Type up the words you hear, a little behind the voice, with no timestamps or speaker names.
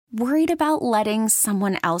Worried about letting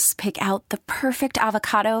someone else pick out the perfect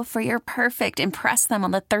avocado for your perfect impress them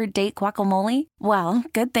on the third date guacamole? Well,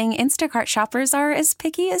 good thing Instacart shoppers are as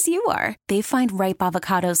picky as you are. They find ripe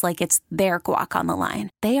avocados like it's their guac on the line.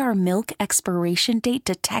 They are milk expiration date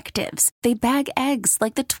detectives. They bag eggs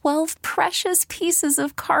like the 12 precious pieces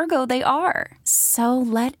of cargo they are. So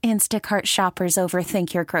let Instacart shoppers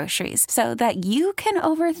overthink your groceries so that you can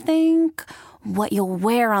overthink what you'll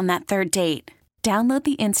wear on that third date. Download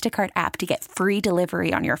the Instacart app to get free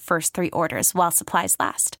delivery on your first 3 orders while supplies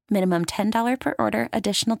last. Minimum $10 per order.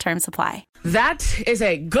 Additional terms apply. That is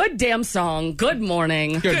a good damn song. Good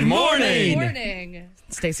morning. Good morning. Good morning.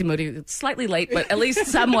 Stacey Moody, slightly late, but at least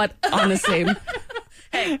somewhat on the same.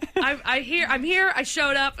 Hey, I'm here. I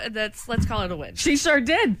showed up, and let's call it a win. She sure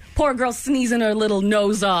did. Poor girl sneezing her little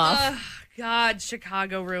nose off. God,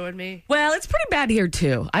 Chicago ruined me. Well, it's pretty bad here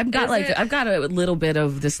too. I've got a little bit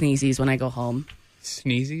of the sneezies when I go home.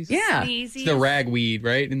 Sneezies? Yeah. Sneezy. It's the ragweed,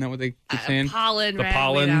 right? Isn't that what they keep saying? Pollen, the ragweed,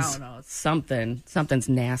 pollens. I don't know. It's Something's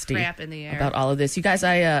nasty crap in the air. about all of this. You guys,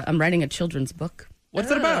 I'm writing a children's book. What's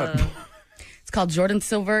it about? It's called Jordan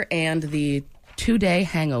Silver and the 2-Day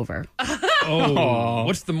Hangover. Oh,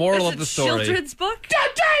 what's the moral of the story? Children's book?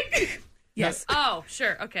 Don't drink! Yes. Oh,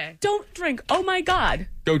 sure. Okay. Don't drink. Oh my God.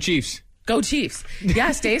 Go Chiefs. Go Chiefs.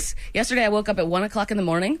 Yeah, Stace. Yesterday I woke up at 1 o'clock in the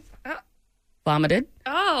morning, vomited,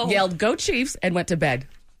 yelled "Go Chiefs," and went to bed.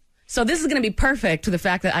 So this is going to be perfect to the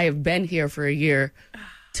fact that I have been here for a year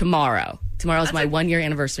tomorrow. Tomorrow's my 1-year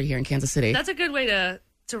anniversary here in Kansas City. That's a good way to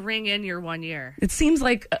ring in your 1 year. It seems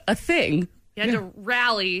like a thing. You had to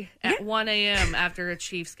rally at 1 a.m. after a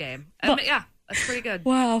Chiefs game. Yeah, that's pretty good.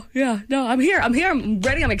 Wow. Yeah. No, I'm here. I'm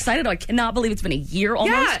ready. I'm excited. I cannot believe it's been a year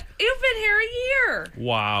almost. Yeah, you've been here a year.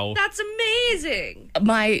 Wow. That's amazing.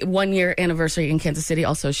 My 1-year anniversary in Kansas City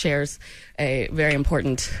also shares a very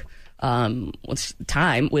important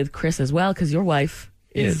time with Chris as well, because your wife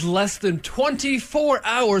is less than 24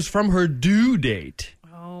 hours from her due date.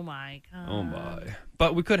 Oh, my God. Oh, my.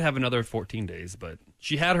 But we could have another 14 days, but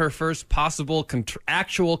she had her first possible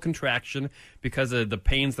actual contraction because of the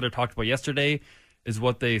pains that I talked about yesterday is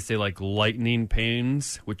what they say, like lightning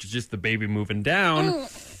pains, which is just the baby moving down.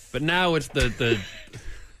 But now it's the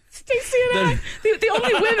Stacey and I, the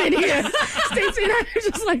only women here. Stacey and I are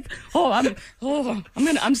just like,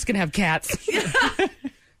 I'm just gonna have cats.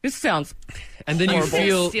 This sounds. And then horrible. you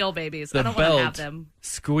feel Steel babies. the I don't want to have belt them.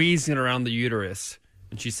 squeezing around the uterus.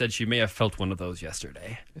 And she said she may have felt one of those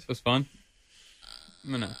yesterday. This was fun.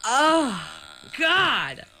 I'm gonna. Oh,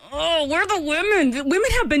 God. Oh, we're the women. The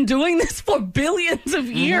women have been doing this for billions of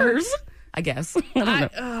years. I guess. I don't know.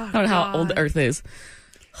 I don't know how old Earth is.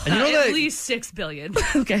 And you know at that, least 6 billion.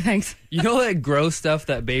 Okay, thanks. you know that gross stuff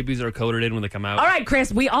that babies are coated in when they come out? All right,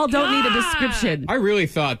 Chris, we all don't need a description. I really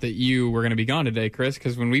thought that you were going to be gone today, Chris,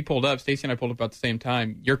 because when we pulled up, Stacey and I pulled up at the same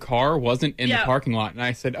time, your car wasn't in the parking lot. And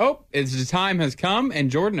I said, the time has come, and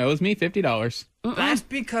Jordan owes me $50. That's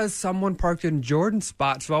because someone parked in Jordan's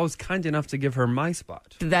spot, so I was kind enough to give her my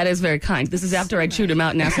spot. That is very kind. This is after I chewed him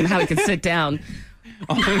out and asked him how he could sit down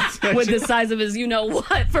with the size of his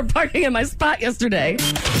you-know-what for parking in my spot yesterday.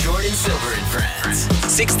 Jordan Silver and Friends,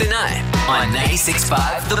 6 to 9 on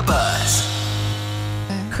 96.5 The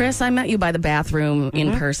Buzz. Chris, I met you by the bathroom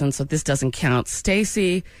in person, so this doesn't count.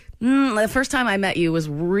 Stacey, the first time I met you was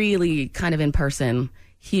really kind of in person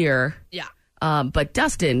here. Yeah. But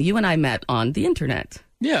Dustin, you and I met on the internet.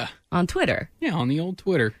 Yeah. On Twitter. Yeah, on the old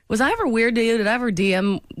Twitter. Was I ever weird to you? Did I ever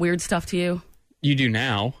DM weird stuff to you? You do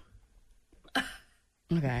now.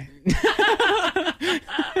 Okay.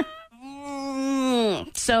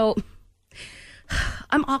 So,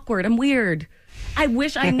 I'm awkward. I'm weird. I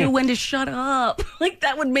wish I knew when to shut up. Like,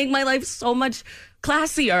 that would make my life so much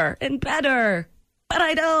classier and better. But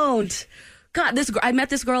I don't. God, I met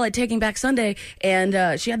this girl at Taking Back Sunday,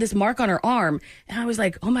 and she had this mark on her arm, and I was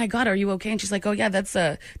like, "Oh my God, are you okay?" And she's like, "Oh yeah, that's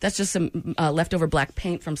just some leftover black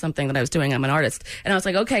paint from something that I was doing. I'm an artist." And I was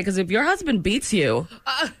like, "Okay, because if your husband beats you,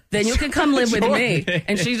 then you can come live with me."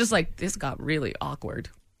 And she's just like, "This got really awkward."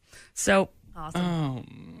 So,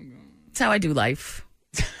 Awesome. that's how I do life.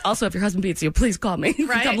 Also, if your husband beats you, please call me.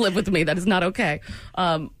 Right? Come live with me. That is not okay.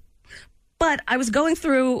 But I was going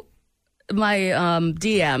through my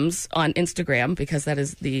DMs on Instagram, because that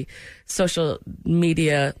is the social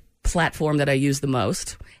media platform that I use the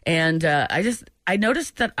most. And I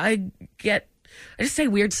noticed that I just say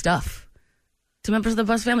weird stuff to members of the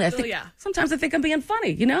Buzz family. Sometimes I think I'm being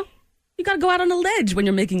funny, you know? You got to go out on a ledge when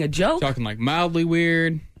you're making a joke. Talking like mildly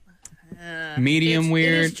weird, medium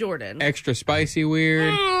weird, It is Jordan. extra spicy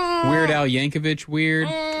weird, Weird Al Yankovic weird.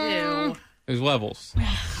 Ew. There's levels.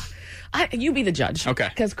 You be the judge. Okay.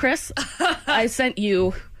 Because, Chris, I sent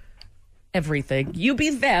you everything. You be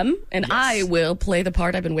them, and I will play the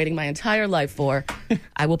part I've been waiting my entire life for.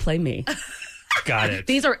 I will play me. Got it.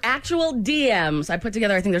 These are actual DMs. I put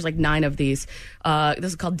together, I think there's like 9 of these. This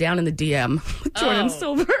is called Down in the DM with Jordan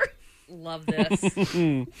Silver. Love this.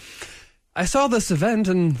 I saw this event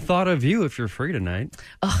and thought of you if you're free tonight.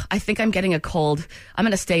 I think I'm getting a cold. I'm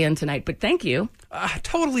going to stay in tonight, but thank you. I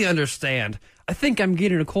totally understand. I think I'm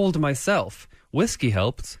getting a cold myself. Whiskey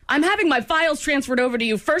helps. I'm having my files transferred over to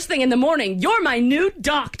you first thing in the morning. You're my new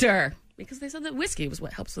doctor. Because they said that whiskey was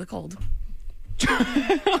what helps with the cold.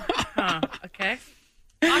 Okay.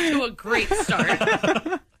 Off to a great start.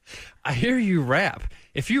 I hear you rap.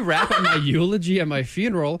 If you rap at my eulogy at my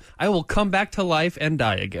funeral, I will come back to life and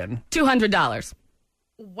die again. $200.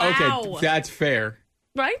 Wow. Okay, that's fair.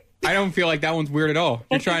 Right? I don't feel like that one's weird at all.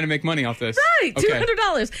 You're trying to make money off this. Right. Okay.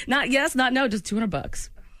 $200. Not yes, not no, just $200.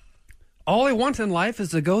 All I want in life is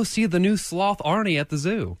to go see the new sloth Arnie at the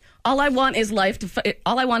zoo. All I want in life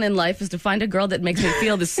is to find a girl that makes me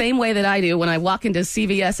feel the same way that I do when I walk into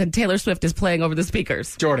CVS and Taylor Swift is playing over the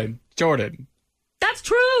speakers. Jordan. That's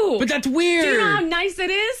true. But that's weird. Do you know how nice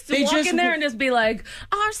it is to They walk just- in there and just be like,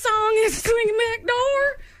 our song is swinging back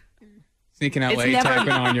door? Sneaking out It's late, never-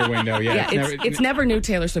 typing on your window. Yeah, Yeah, it's never new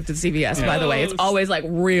Taylor Swift at CVS, by the way. It's always like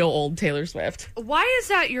real old Taylor Swift. Why is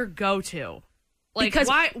that your go-to? Like, Because-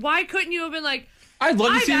 why couldn't you have been like, I'd love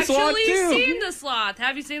to I've see the sloth actually too. seen the sloth.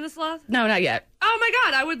 Have you seen the sloth? No, not yet. Oh my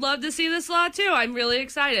God, I would love to see the sloth too. I'm really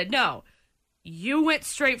excited. No, you went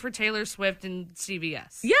straight for Taylor Swift and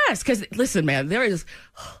CVS. Yes, because listen, man,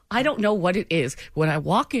 I don't know what it is when I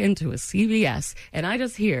walk into a CVS and I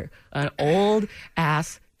just hear an old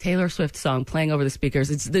ass Taylor Swift song playing over the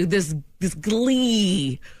speakers. It's this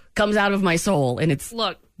glee comes out of my soul, and it's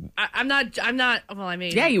Look, I'm not. Well, I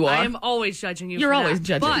mean, Yeah, you are. I am always judging you. You're for always that.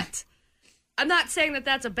 judging. But I'm not saying that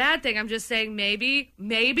that's a bad thing. I'm just saying maybe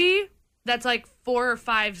that's like 4 or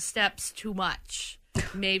 5 steps too much.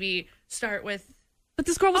 Maybe start with. but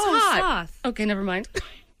this girl was Oh, hot. sloth. Okay, never mind.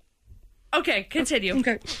 Okay, continue.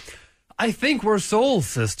 Okay. I think we're soul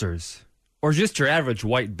sisters. Or just your average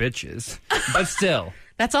white bitches. But still.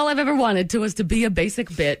 That's all I've ever wanted was to be a basic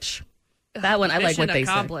bitch. That one, I like what Mission they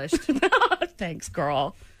accomplished. said. Thanks,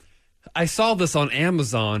 girl. I saw this on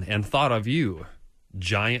Amazon and thought of you.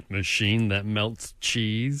 Giant machine that melts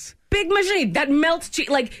cheese. Big machine that melts cheese.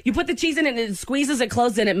 Like, you put the cheese in it and it squeezes it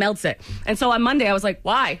closed and it melts it. And so on Monday, I was like,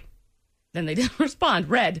 why? Then they didn't respond.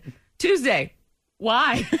 Red. Tuesday.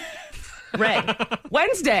 Why? Red.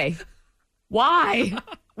 Wednesday. Why?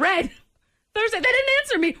 Red. Thursday. They didn't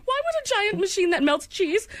answer me. Why would a giant machine that melts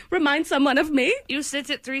cheese remind someone of me? You sent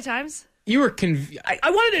it 3 times. You were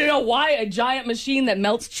I wanted to know why a giant machine that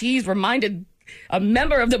melts cheese reminded a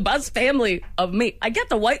member of the Buzz family of me. I get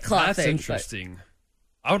the White Claw That's thing. interesting.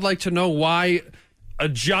 I would like to know why a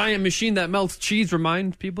giant machine that melts cheese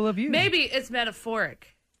reminds people of you. Maybe it's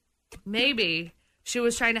metaphoric. Maybe she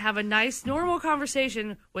was trying to have a nice, normal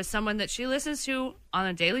conversation with someone that she listens to on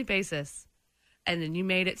a daily basis, and then you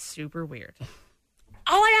made it super weird.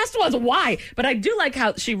 All I asked was why, but I do like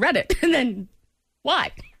how she read it and then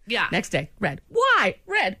why. Yeah. Next day, red. Why?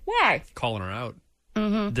 Red. Why? Calling her out.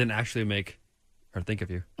 Didn't actually make her think of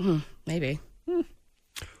you. Maybe.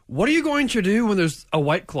 What are you going to do when there's a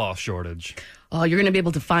White Claw shortage? Oh, you're going to be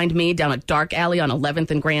able to find me down a dark alley on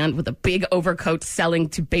 11th and Grand with a big overcoat selling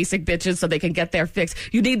to basic bitches so they can get their fix.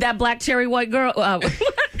 You need that black cherry white girl? You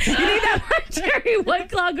need that black cherry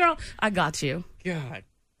White Claw girl? I got you. God.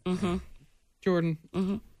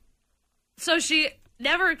 Jordan. So she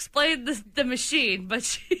never explained the machine, but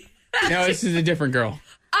she. No, this is a different girl.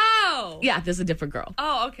 Oh. Yeah, this is a different girl.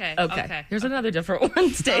 Oh, okay. Okay. Here's another different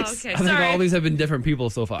one, Stace. Oh, okay. I think Sorry. all these have been different people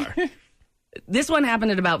so far. This one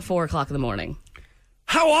happened at about 4 o'clock in the morning.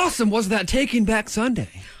 How awesome was that Taking Back Sunday?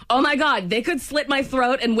 Oh my God, they could slit my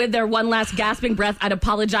throat, and with their one last gasping breath, I'd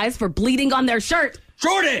apologize for bleeding on their shirt.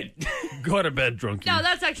 Jordan! Go to bed, drunkie. No,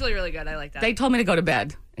 that's actually really good. I like that. They told me to go to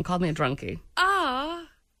bed and called me a drunkie. Oh.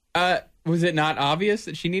 Was it not obvious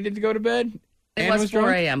that she needed to go to bed? It and was 4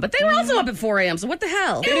 drunk? a.m., but they were also up at 4 a.m., so what the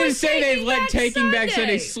hell? They didn't was say they Taking let Back Taking Back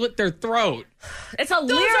Sunday Sunday. slit their throat. It's a Those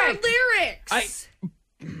lyric. are lyrics.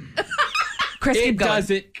 Chris, It keep going.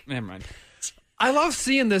 doesn't. Never mind. I love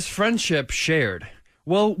seeing this friendship shared.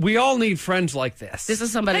 Well, we all need friends like this. This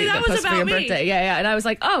is somebody Hey, that that was posted for your about me. birthday. Yeah. And I was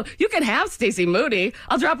like, oh, you can have Stacey Moody.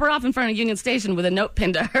 I'll drop her off in front of Union Station with a note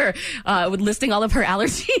pinned to her with listing all of her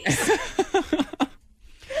allergies.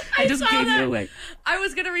 I just saw gave that. you away. I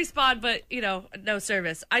was going to respond, but, no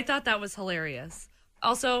service. I thought that was hilarious.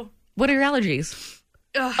 Also, What are your allergies?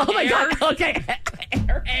 oh Oh my God. Okay.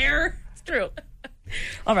 Air. It's true.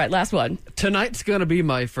 All right, last one. Tonight's gonna be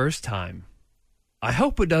my first time. I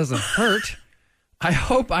hope it doesn't hurt. I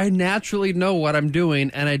hope I naturally know what I'm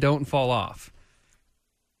doing and I don't fall off.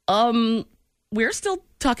 We're still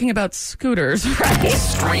talking about scooters, right?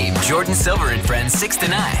 Stream Jordan Silver and Friends 6 to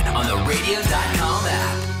 9 on the radio.com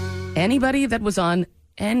app. Anybody that was on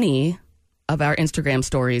any of our Instagram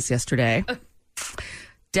stories yesterday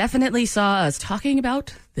definitely saw us talking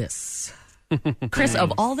about this. Chris,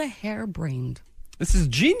 of all the harebrained, This is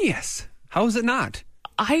genius. How is it not?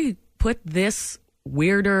 I put this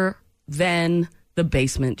weirder than the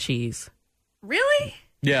basement cheese. Really?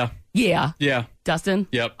 Yeah. Yeah. Yeah. Dustin?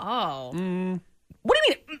 Yep. Oh. What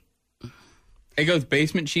do you mean? It goes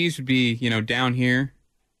basement cheese would be, down here,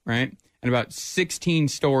 right? And about 16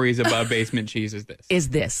 stories above basement cheese is this. Is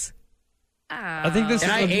this? I think this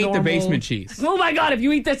And is I a ate normal... the basement cheese. Oh my God, if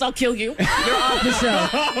you eat this, I'll kill you. You're off the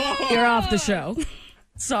show. You're off the show.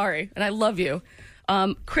 Sorry. And I love you.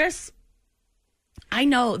 Chris, I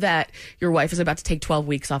know that your wife is about to take 12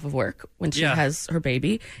 weeks off of work when she Yeah. has her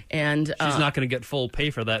baby. And She's not going to get full pay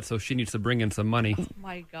for that, so she needs to bring in some money. Oh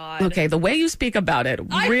my God. okay, the way you speak about it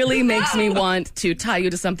really makes me want to tie you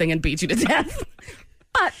to something and beat you to death.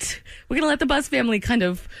 But we're going to let the Buzz family kind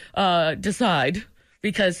of decide,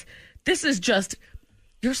 because this is just,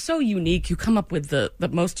 you're so unique. You come up with the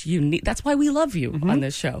most unique. That's why we love you on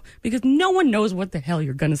this show, because no one knows what the hell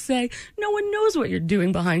you're going to say. No one knows what you're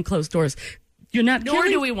doing behind closed doors. You're not Nor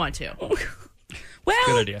killing- do we want to. Well,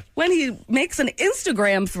 Good idea. when he makes an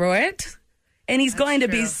Instagram for it and he's going to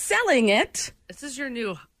be true. selling it. This is your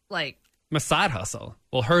new, My side hustle.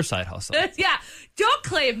 Well, her side hustle. yeah. Don't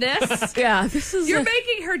claim this. Yeah, this is You're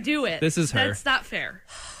making her do it. This is her. That's not fair.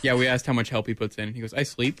 Yeah, we asked how much help he puts in. He goes, I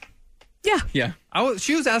sleep. yeah. Yeah.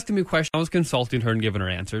 She was asking me questions. I was consulting her and giving her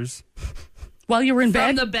answers. While you were in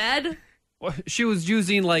From bed. the bed. Well, she was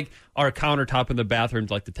using our countertop in the bathroom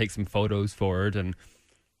to take some photos for it, and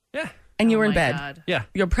yeah, and you were Oh in my bed. God. yeah.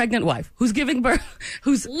 Your pregnant wife, who's giving birth,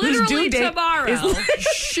 whose Literally due date tomorrow. is-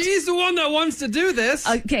 She's the one that wants to do this.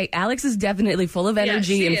 Okay, Alex is definitely full of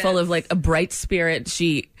energy she and full is. of a bright spirit.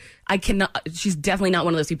 She's definitely not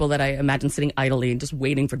one of those people that I imagine sitting idly and just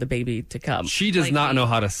waiting for the baby to come. She does not know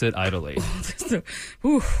how to sit idly. So,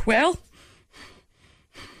 well,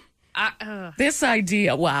 this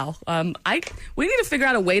idea, wow. We need to figure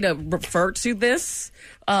out a way to refer to this.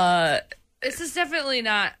 This is definitely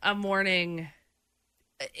not a morning.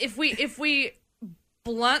 If we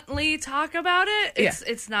bluntly talk about it,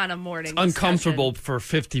 it's not a morning. Uncomfortable discussion.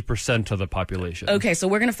 for 50% of the population. Okay, so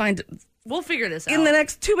we're gonna find We'll figure this out. in the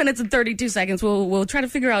next 2 minutes and 32 seconds. We'll try to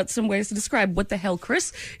figure out some ways to describe what the hell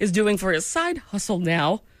Chris is doing for his side hustle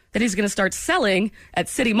now that he's gonna start selling at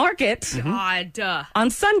City Market God. on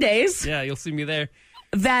Sundays. Yeah, you'll see me there.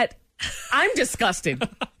 That I'm disgusted.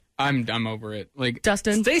 I'm over it.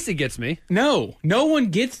 Dustin, Stacy gets me. No one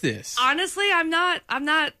gets this. Honestly, I'm not.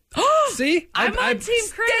 See? I'm on Team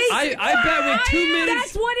Chris. I bet with 2 minutes.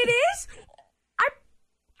 That's what it is.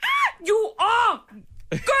 You are,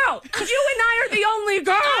 girl. You and I are the only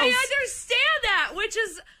girls. I understand that, which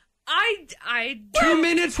is I 2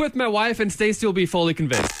 minutes with my wife, and Stacy will be fully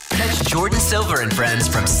convinced. Catch Jordan Silver and Friends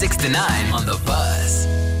from 6 to 9 on the Buzz.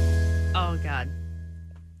 Oh God,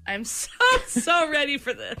 I'm so ready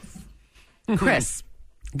for this. Chris,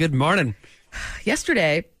 Good morning.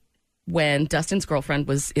 yesterday when Dustin's girlfriend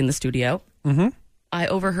was in the studio, I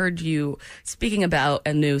overheard you speaking about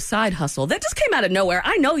a new side hustle that just came out of nowhere.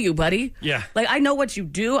 I know you, buddy. Yeah. I know what you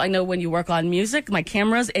do. I know when you work on music. My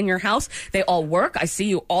cameras in your house, they all work. I see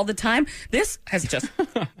you all the time. This has just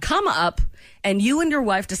come up, and you and your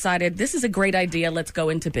wife decided this is a great idea. Let's go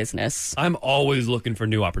into business. I'm always looking for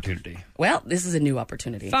new opportunity. Well, this is a new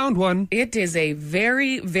opportunity. Found one. It is a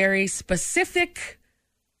very, very specific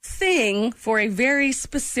thing for a very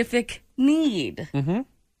specific need.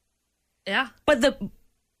 Yeah. But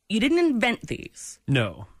you didn't invent these,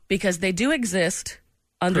 No. because they do exist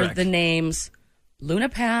under Correct. the names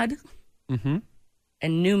LunaPad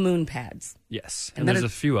and New Moon Pads. Yes. And And that there's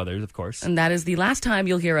is- a few others, of course. And that is the last time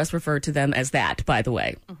you'll hear us refer to them as that, by the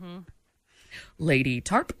way. Lady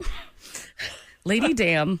Tarp, Lady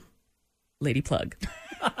Dam, Lady Plug.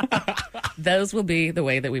 Those will be the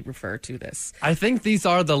way that we refer to this. I think these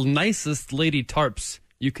are the nicest lady tarps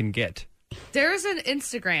you can get. There's an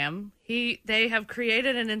Instagram. They have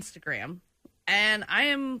created an Instagram, and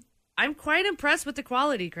I'm quite impressed with the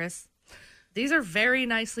quality, Chris. These are very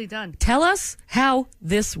nicely done. Tell us how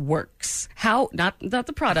this works. How not the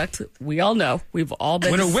product. We all know. We've all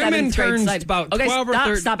been When a to woman seventh grade turns science. about Okay, 12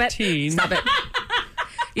 or stop 13. it. Stop it.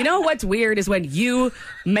 You know what's weird is when you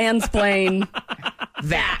mansplain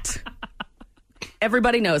that.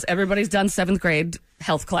 Everybody knows. Everybody's done 7th grade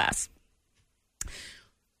health class.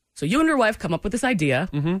 So you and your wife come up with this idea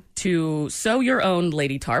to sew your own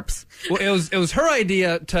lady tarps. Well, it was her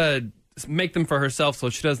idea to make them for herself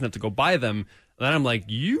so she doesn't have to go buy them. And then I'm like,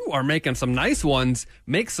 you are making some nice ones.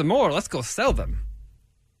 Make some more. Let's go sell them.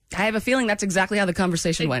 I have a feeling that's exactly how the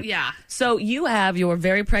conversation went. Yeah. So you have your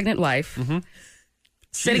very pregnant wife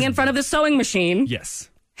sitting in front of the sewing machine.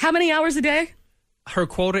 Yes. How many hours a day? Her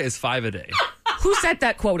quota is 5 a day. Who set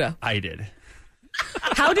that quota? I did.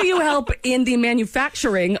 How do you help in the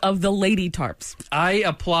manufacturing of the lady tarps? I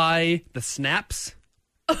apply the snaps,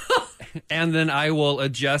 and then I will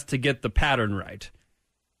adjust to get the pattern right,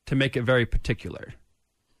 to make it very particular.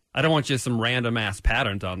 I don't want just some random ass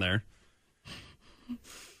patterns on there.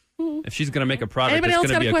 If she's going to make a product, Anybody it's else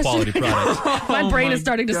going to be got a a quality product. My brain is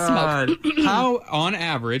starting to smoke. How, on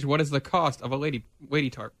average, what is the cost of a lady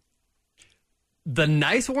tarp? The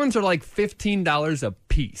nice ones are like $15 a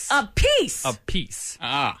piece. A piece? A piece.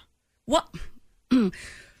 Ah. What? So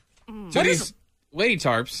these lady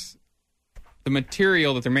tarps, the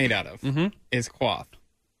material that they're made out of is cloth.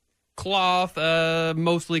 Cloth,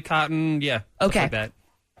 mostly cotton, yeah. stuff Okay. Like that.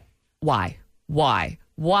 Why?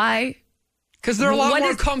 Because they're a lot What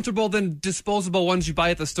more is- comfortable than disposable ones you buy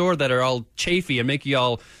at the store that are all chafy and make you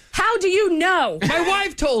all... How do you know? My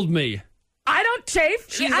wife told me. I don't chafe.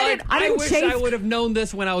 She's I like, didn't wish chafe. I would have known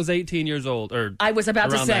this when I was 18 years old. Or I was about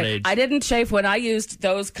to around that say, age. I didn't chafe when I used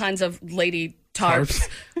those kinds of lady tarps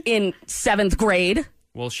in 7th grade.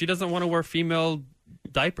 Well, she doesn't want to wear female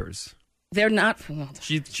diapers. They're not.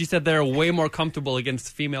 She said they're way more comfortable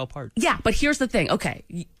against female parts. Yeah, but here's the thing. Okay,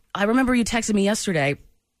 I remember you texted me yesterday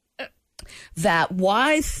that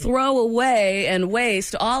why throw away and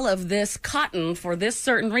waste all of this cotton for this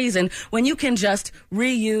certain reason when you can just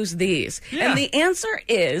reuse these? Yeah. And the answer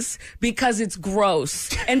is because it's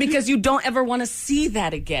gross and because you don't ever want to see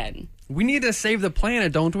that again. We need to save the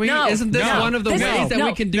planet, don't we? No. Isn't this No. one of the This ways is- that no.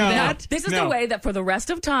 we can do No. that? This is No. the way that for the rest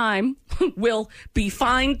of time will be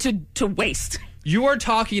fine to waste. You are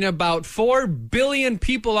talking about 4 billion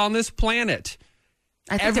people on this planet.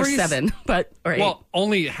 I think Every there's 7, but or 8. Well,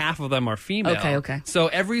 only half of them are female. Okay. So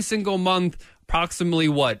every single month, approximately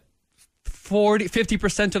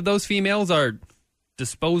 50% of those females are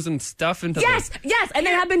disposing stuff into yes,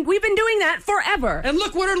 and we've been doing that forever. And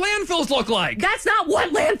look what our landfills look like. That's not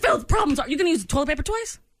what landfill problems are. You're going to use toilet paper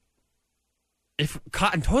twice? If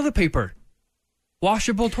cotton toilet paper,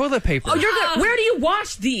 washable toilet paper. Oh, you're good. Where do you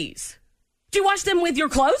wash these? Do you wash them with your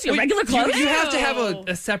clothes, your regular clothes? You have to have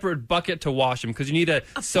a separate bucket to wash them because you need to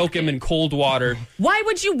soak them in cold water. Why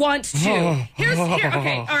would you want to? Here,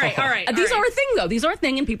 okay, all right. These are a thing, though. These are a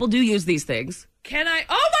thing, and people do use these things. Can I?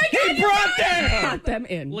 Oh my God! He brought them! Put them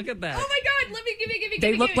in. Look at that. Oh my God! Let me give me.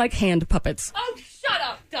 They look like hand puppets. Oh, shut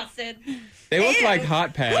up, Dustin. They look Ew. like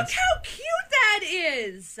hot pads. Look how cute that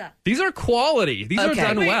is. These are quality. These are Okay.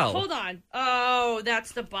 done Wait, well. hold on. Oh,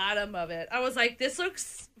 that's the bottom of it. I was like, this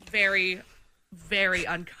looks very, very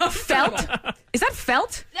uncomfortable. Felt? Is that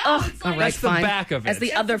felt? No, Oh, it's all like- right, That's the fine. back of As it.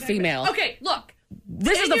 the other female. Okay, look.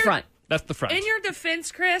 This is in the your- front. That's the front. In your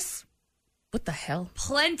defense, Chris, What the hell?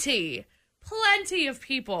 plenty of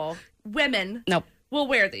people, women, Nope. will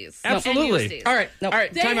wear these. Absolutely. And use these. All right, Nope. all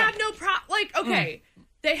right. They time have out. no okay.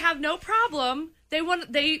 They have no problem. They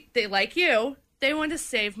like you. They want to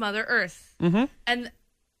save Mother Earth. Mm-hmm. And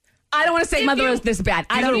I don't want to say If Mother you- Earth this bad.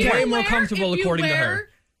 I These don't are care. way more comfortable if you according to wear her.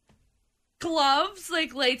 gloves,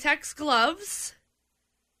 like latex gloves,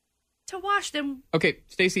 to wash them. Okay,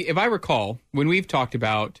 Stacey, if I recall, when we've talked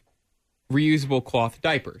about reusable cloth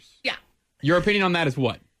diapers, Yeah. your opinion on that is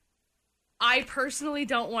what? I personally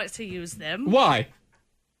don't want to use them. Why?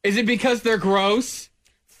 Is it because they're gross?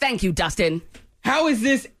 Thank you, Dustin. How is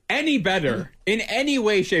this any better in any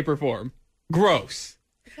way, shape, or form? Gross.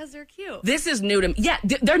 Because they're cute. This is new to me. Yeah,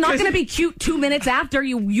 they're not going to be cute 2 minutes after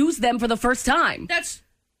you use them for the first time. That's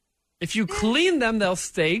If you clean them, they'll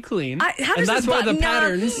stay clean. How and does that's this why the no,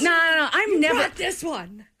 patterns. No. I'm never. not this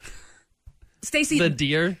one. Stacey. The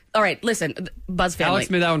deer. All right, listen, Buzz family. Alex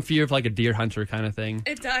made that one feel like a deer hunter kind of thing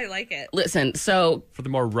I like it. Listen, so for the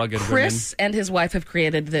more rugged Chris and his wife have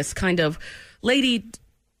created this kind of lady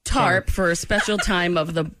tarp for a special time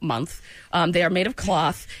of the month. They are made of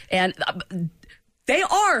cloth, and they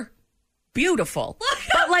are beautiful.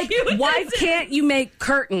 But like, cute why this is. can't you make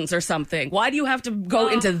curtains or something? Why do you have to go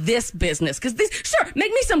into this business? Because sure,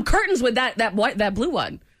 make me some curtains with that blue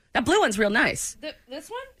one. That blue one's real nice. This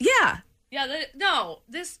one? Yeah, Yeah.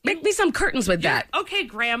 This. make me some curtains with that. Okay,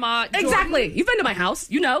 Grandma. Jordan. Exactly. You've been to my house.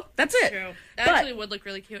 You know. That's it. True. That But- actually would look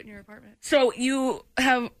really cute in your apartment. So you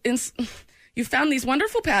have you found these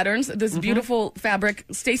wonderful patterns, this beautiful fabric.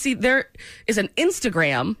 Stacey, there is an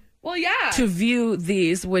Instagram Well, yeah. to view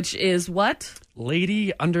these, which is what?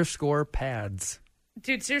 Lady_pads.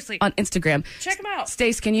 Dude, seriously. On Instagram. Check them out.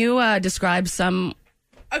 Stace, can you describe some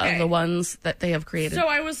of the ones that they have created? So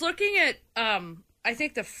I was looking at, I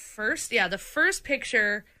think the first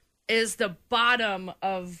picture is the bottom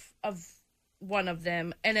of one of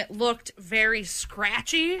them, and it looked very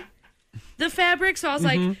scratchy, the fabric. So I was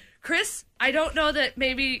like, Chris, I don't know that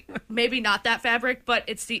maybe not that fabric, but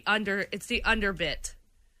it's the underbit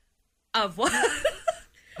of what.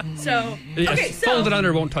 So okay, so folded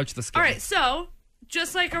under won't touch the skin. all right, so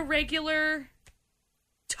just like a regular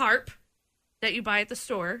tarp that you buy at the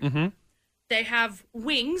store, they have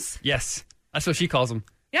wings. Yes, that's what she calls them.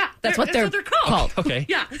 Yeah, That's what they're called. Okay,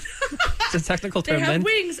 Yeah, it's a technical they term. have Then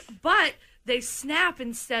wings, but they snap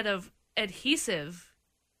instead of adhesive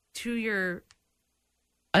to your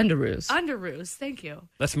Underoos. underoos. Thank you.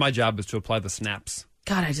 that's my job, is to apply the snaps.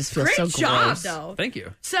 God, I just feel Great so job, gross. though. Thank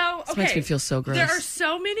you, So okay, makes me feel so gross. There are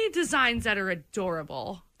so many designs that are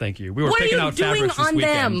adorable. thank you. We were What are picking you out doing fabrics this on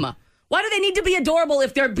weekend. them? Why do they need to be adorable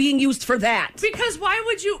if they're being used for that? Because why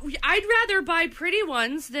would you? I'd rather buy pretty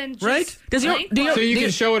ones than just Right? Does your- blank do your- ones. So you Dude.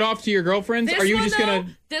 can show it off to your girlfriends? This Are you one, just though,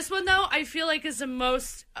 gonna? This one though, I feel like is the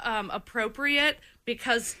most appropriate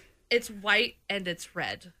because it's white and it's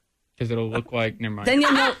red. Because it'll look like. Never mind. Then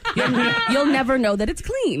you'll never know that it's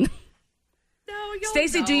clean. No, you'll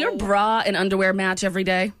Stacey, do your know. bra and underwear match every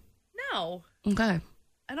day? No, Okay.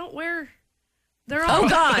 I don't wear. They're all. Oh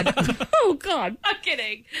God. Oh God. I'm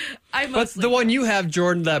kidding. I But mostly the one you have,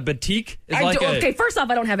 Jordan, the batik, is I like do- a, okay, first off,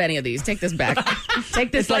 I don't have any of these. Take this back.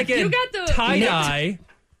 Take this it's like like a You got the- tie-dye,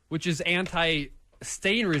 which is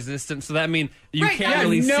anti-stain resistant. So that means you Right, can't yeah,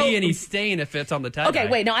 really no. see any stain if it's on the tie-dye. Okay,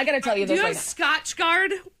 wait, no, I gotta tell you Do this you right have Scotch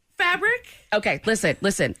Guard fabric? now. Okay,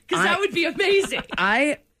 listen. Because that would be amazing.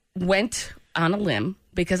 I went on a limb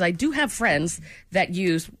because I do have friends that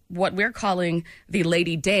use what we're calling the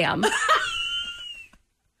Lady Dam.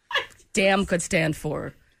 Dam could stand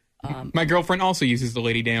for My girlfriend also uses the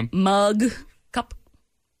Lady Dam. mug, cup.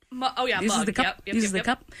 Oh yeah, Uses mug. the cup. Yep, uses the yep.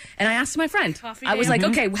 cup. And I asked my friend. Coffee I was dam.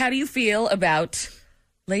 like, okay, how do you feel about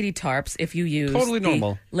lady tarps if you use Totally the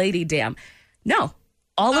normal. Lady Dam? No,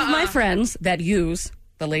 all of my friends that use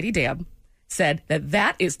the Lady Dam said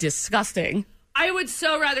that is disgusting. I would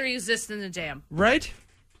so rather use this than the jam. Right?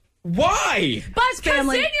 Why? Buzz Because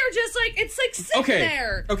family. then you're just like, it's like sitting Okay,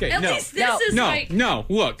 there. okay, At no. least this is No, like. no,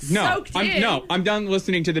 look, no. soaked in. I'm done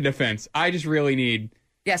listening to the defense. I just really need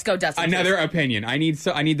Yes, go Dustin. another opinion. I need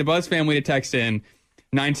the Buzz family to text in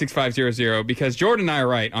 96500 because Jordan and I are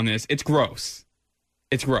right on this. It's gross.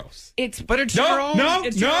 It's gross. It's But it's your No, own. no,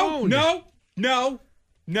 It's your no, own.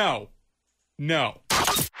 no.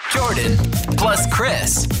 Jordan plus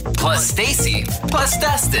Chris plus Stacy plus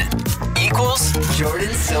Dustin equals Jordan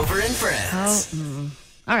Silver and Friends.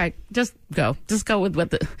 all right. Just go. Just go with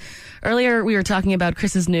what the. Earlier we were talking about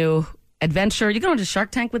Chris's new adventure. You going to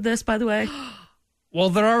Shark Tank with this, by the way? Well,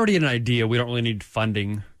 they're already an idea. We don't really need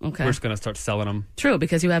funding. Okay. We're just going to start selling them. True,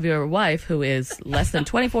 because you have your wife who is less than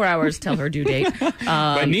 24 hours till her due date.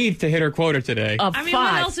 But needs to hit her quota today. Of I mean,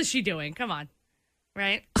 5. what else is she doing? Come on.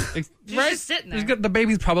 Right? Right? just sitting there. The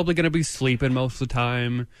baby's probably going to be sleeping most of the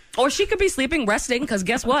time. Or she could be sleeping, resting, because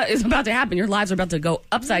guess what is about to happen? Your lives are about to go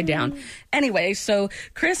upside down. Anyway, so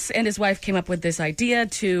Chris and his wife came up with this idea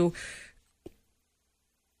to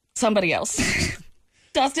somebody else.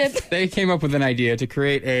 Dustin. They came up with an idea to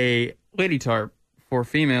create a lady tarp for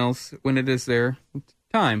females when it is their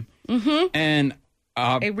time. Mm-hmm. And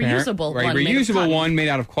A reusable right, one made of reusable cotton. one made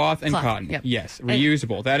out of cloth and Cloth, cotton. yep. Yes,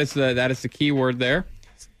 reusable. That is the key word there.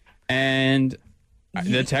 And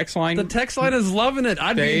the text line. The text line is loving it.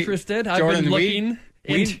 I'd be They- interested. I've Jordan, been we- looking.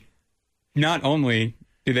 we not only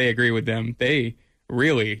do they agree with them, they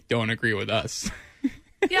really don't agree with us.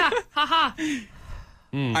 Yeah. Haha.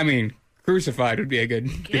 I mean, crucified would be a good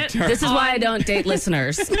term. This is why I don't date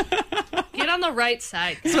listeners. Get on the right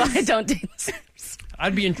side. That's why I don't date listeners.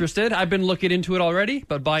 I'd be interested. I've been looking into it already,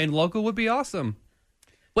 but buying local would be awesome.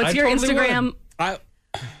 What's I your totally Instagram? I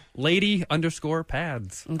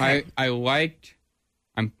Lady_pads.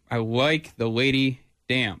 I like the Lady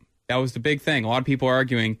Dam. That was the big thing. A lot of people are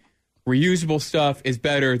arguing reusable stuff is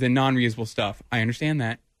better than non-reusable stuff. I understand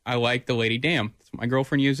that. I like the Lady Dam. That's what my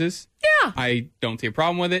girlfriend uses. Yeah. I don't see a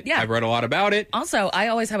problem with it. Yeah. I've read a lot about it. Also, I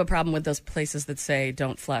always have a problem with those places that say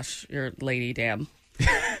don't flush your Lady Dam.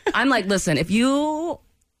 I'm like, listen, if you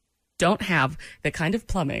don't have the kind of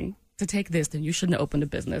plumbing to take this, then you shouldn't have opened a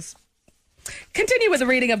business. Continue with the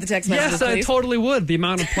reading of the text messages, Yes, I please. totally would. The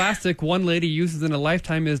amount of plastic one lady uses in a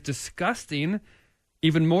lifetime is disgusting.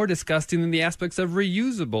 Even more disgusting than the aspects of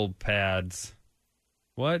reusable pads.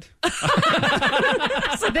 What?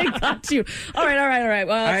 So they got you. All right.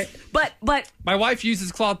 Well, but My wife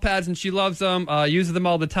uses cloth pads and she loves them. Uses them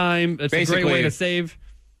all the time. It's a great way to save.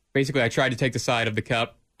 Basically, I tried to take the side of the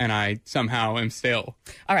cup, and I somehow am still.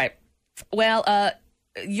 all right. Well,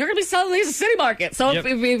 you're gonna be selling these at City Market. So Yep.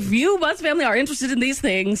 if you, Buzz family, are interested in these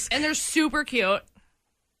things, And they're super cute.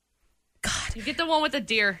 God. You get the one with the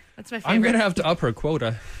deer. That's my favorite. I'm going to have to up her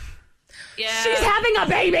quota. Yeah. she's having a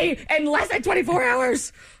baby in less than 24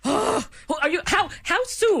 hours. Are you how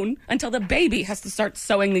soon until the baby has to start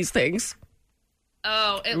sewing these things?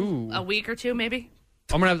 A week or two, maybe.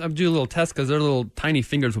 I'm going to have to do a little test because their little tiny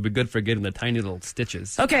fingers will be good for getting the tiny little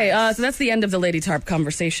stitches. Okay, so that's the end of the Lady Tarp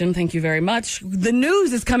conversation. Thank you very much. The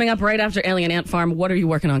news is coming up right after Alien Ant Farm. What are you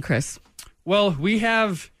working on, Chris? Well,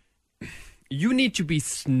 you need to be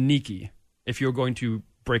sneaky if you're going to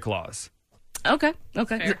break laws. Okay.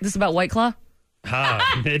 Fair. This is about White Claw?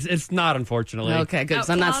 It's not, unfortunately. Okay, good.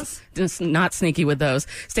 So I'm not Outlaws? just not sneaky with those.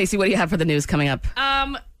 Stacey, what do you have for the news coming up?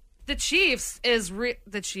 The Chiefs is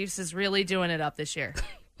really doing it up this year.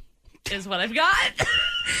 Is what I've got.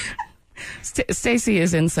 Stacey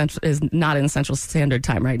is not in Central Standard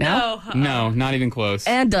Time right now. No, not even close.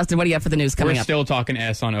 And Dustin, what do you have for the news coming We're up? still talking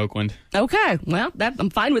S on Oakland. Okay, well,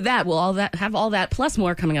 I'm fine with that. We'll have all that plus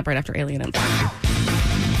more coming up right after Alien Ant Farm.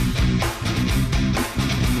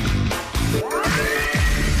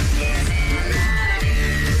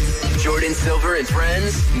 Jordan Silver and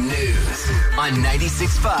Friends News on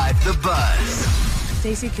 96.5 The Buzz.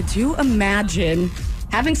 Stacey, could you imagine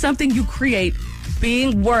having something you create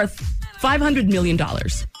being worth $500 million?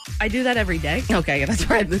 I do that every day. Okay, that's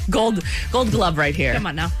right. The gold glove right here. Come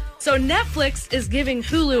on now. So Netflix is giving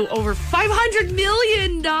Hulu over $500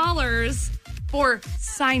 million for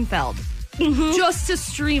Seinfeld. Just to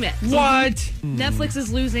stream it. What? Netflix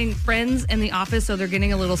is losing Friends and The Office, so they're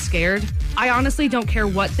getting a little scared. I honestly don't care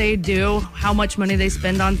what they do, how much money they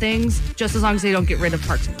spend on things, just as long as they don't get rid of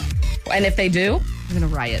Parks and Rec. And if they do, I'm going to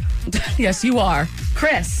riot. yes, you are.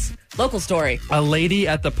 Chris, local story. A lady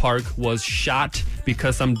at the park was shot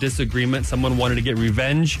because some disagreement. Someone wanted to get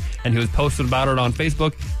revenge, and he was posted about it on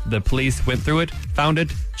Facebook. The police went through it, found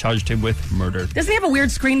it, charged him with murder. Doesn't he have a weird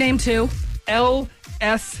screen name too?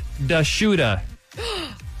 L.S. the Shooter.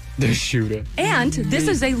 The shooter. And this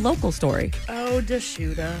is a local story. Oh,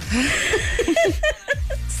 Deshuda.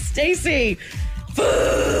 Stacey,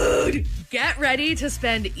 food. Get ready to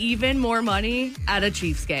spend even more money at a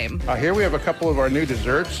Chiefs game. Here we have a couple of our new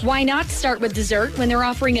desserts. Why not start with dessert when they're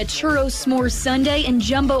offering a churro s'more sundae and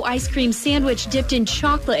jumbo ice cream sandwich dipped in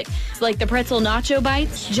chocolate? It's like the pretzel nacho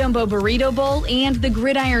bites, jumbo burrito bowl, and the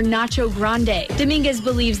gridiron nacho grande. Dominguez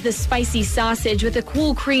believes the spicy sausage with a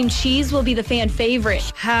cool cream cheese will be the fan favorite.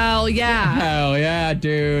 Hell yeah. Hell yeah,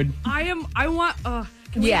 dude. I want,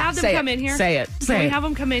 can we have them say come it. in here? Say it. Can Say we it. have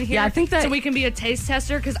them come in here? Yeah, I think that- so we can be a taste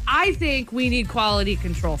tester? Because I think we need quality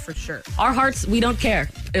control for sure. Our hearts, we don't care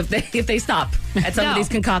if they stop at some of No. these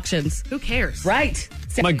concoctions. Who cares? Right.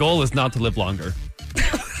 My goal is not to live longer. You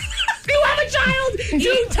have a child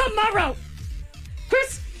due tomorrow.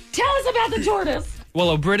 Chris, tell us about the tortoise. Well,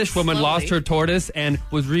 a British woman Slowly. lost her tortoise and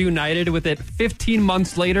was reunited with it 15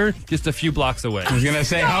 months later, just a few blocks away. I was going to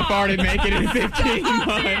say, how far did it make it in 15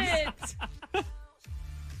 months?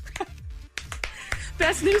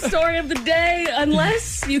 Best news story of the day,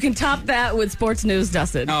 unless you can top that with sports news,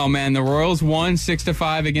 Dustin. Oh, man, the Royals won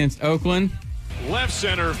 6-5 against Oakland. Left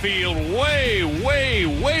center field,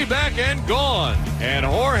 way back and gone. And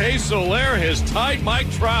Jorge Soler has tied Mike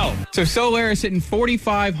Trout. So Soler is hitting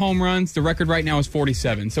 45 home runs. The record right now is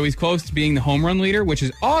 47. So he's close to being the home run leader, which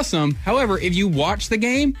is awesome. However, if you watch the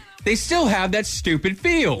game, they still have that stupid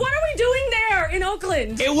field. What are we doing there in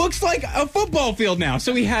Oakland? It looks like a football field now.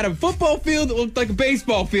 So we had a football field that looked like a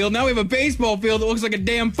baseball field. Now we have a baseball field that looks like a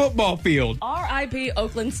damn football field. R.I.P.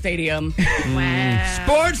 Oakland Stadium. Wow.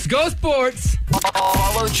 Sports, go sports!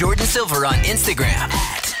 Follow Jordan Silver on Instagram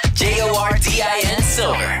at JORDIN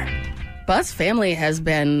Silver. Buzz family has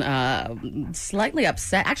been slightly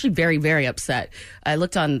upset, actually very, very upset. I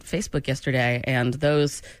looked on Facebook yesterday, and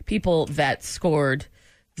those people that scored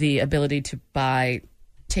the ability to buy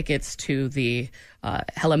tickets to the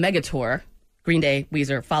Hella Mega Tour, Green Day,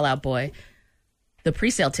 Weezer, Fall Out Boy, the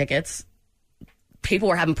pre-sale tickets, people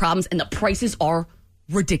were having problems, and the prices are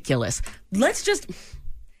ridiculous.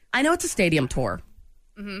 I know it's a stadium tour.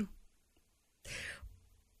 Mm-hmm.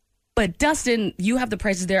 But Dustin, you have the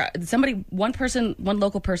prices there. One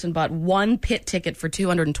local person bought one pit ticket for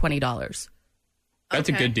 $220. That's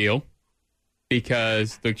a good deal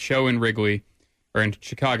because the show in Wrigley, or in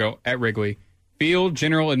Chicago at Wrigley, field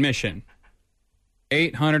general admission,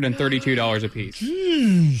 $832 a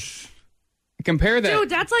piece. Compare that. Dude,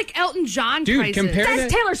 that's like Elton John Dude, prices. compare That's that.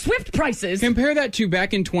 Taylor Swift prices. Compare that to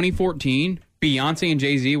back in 2014. Beyonce and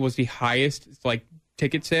Jay-Z was the highest like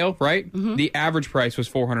ticket sale, right? Mm-hmm. The average price was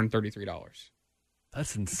 $433.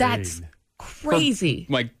 That's insane. That's crazy.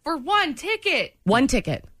 Like, For one ticket. One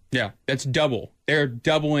ticket. yeah, that's double. They're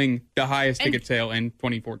doubling the highest ticket sale in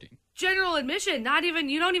 2014. General admission,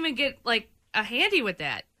 you don't even get like a handy with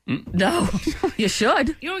that. No, you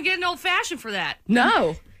should. You don't get an old fashioned for that.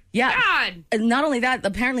 No. Yeah. God. And not only that,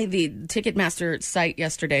 apparently the Ticketmaster site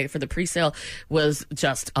yesterday for the presale was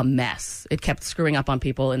just a mess. It kept screwing up on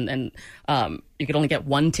people, and you could only get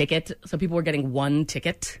one ticket. So people were getting one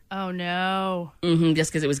ticket. Oh no.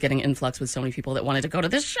 Just because it was getting influx with so many people that wanted to go to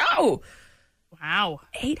this show. Wow.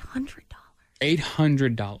 $800.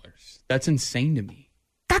 $800. That's insane to me.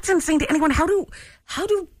 That's insane to anyone. How do,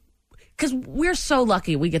 because we're so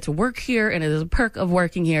lucky we get to work here, and it is a perk of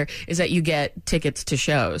working here is that you get tickets to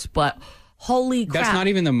shows. But holy crap. That's not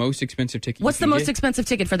even the most expensive ticket. What's the most expensive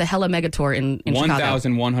ticket for the Hella Mega Tour in Chicago?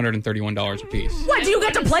 $1,131 a piece. What, do you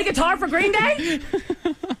get to play guitar for Green Day?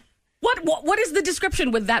 What is the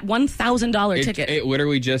description with that $1,000 ticket? It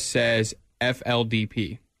literally just says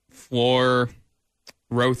FLDP. Floor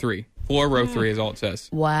row 3. Floor row 3 is all it says.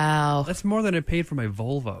 Wow. That's more than I paid for my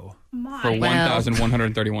Volvo. For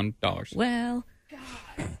 $1,131. Well.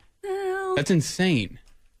 That's insane.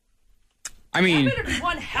 I mean, That better be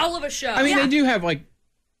one hell of a show. they do have like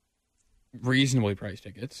reasonably priced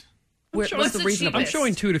tickets. What's What's the the reasonable? I'm cheapest?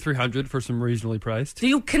 showing $200 to $300 for some reasonably priced. Do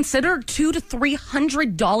you consider $200 to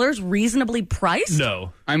 $300 reasonably priced?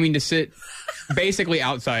 No. I mean, to sit basically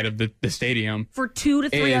outside of the stadium For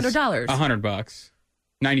 $200 to $300. $100.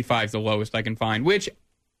 95 is the lowest I can find, which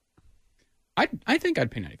I think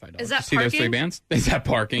I'd pay $95 Is that to see those 3 parking? bands. Is that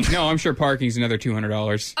parking? No, I'm sure parking's another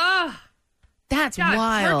 $200. That's God,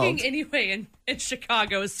 wild. parking anyway in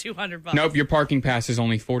Chicago is $200. Nope, your parking pass is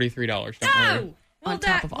only $43. Don't worry. Oh, well, On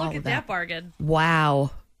top of all look of at that. that bargain.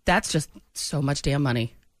 Wow. That's just so much damn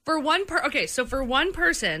money. For one for one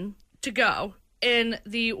person to go in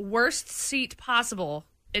the worst seat possible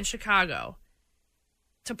in Chicago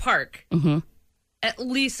to park, at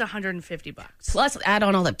least $150. Plus, add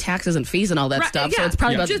on all the taxes and fees and all that Right, stuff. So yeah. it's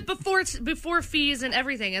probably about Just before fees and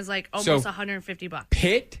everything is like almost So- $150.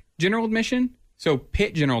 Pit general admission. So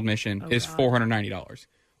Pit general admission is $490,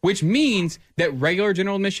 which means that regular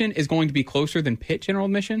general admission is going to be closer than Pit general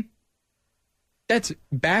admission. That's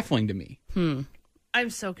baffling to me. I'm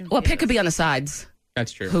so confused. well, Pitt could be on the sides.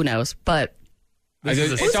 That's true. Who knows? But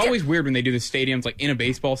It's always weird when they do the stadiums, like in a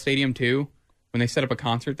baseball stadium too, when they set up a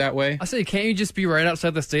concert that way. I say, can't you just be right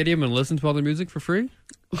outside the stadium and listen to all the music for free?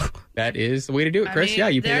 That is the way to do it, I Chris. mean, Yeah,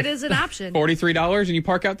 you there pay it is an option. $43 and you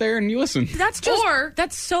park out there and you listen. that's just Or-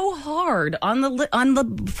 that's so hard on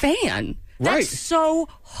the fan. That's Right. so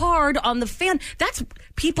hard on the fan. That's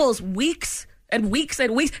people's weeks and weeks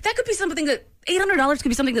and weeks. That could be something that $800 could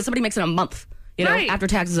be something that somebody makes in a month, Right. after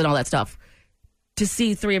taxes and all that stuff. To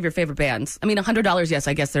see 3 of your favorite bands. I mean, $100, yes,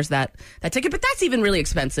 I guess there's that ticket, but that's even really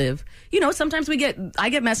expensive. Sometimes I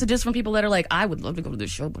get messages from people that are like, I would love to go to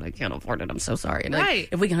this show, but I can't afford it. I'm so sorry. And Right.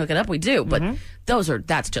 if we can hook it up, we do. But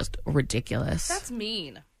that's just ridiculous. That's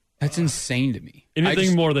mean. That's insane to me.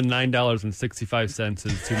 Anything more than $9.65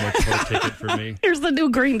 is too much for a ticket for me. Here's the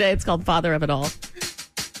new Green Day. It's called Father of It All.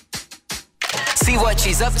 See what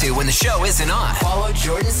she's up to when the show isn't on. Follow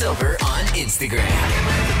Jordan Silver on Instagram.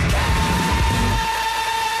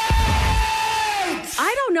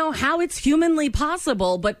 I don't know how it's humanly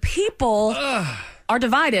possible, but people are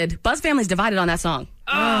divided. Buzz family's divided on that song.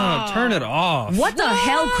 Oh, turn it off. What the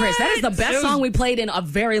hell, Chris? That is the best It was- song we played in a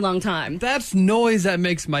very long time. That's noise that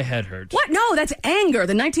makes my head hurt. What? No, that's Anger,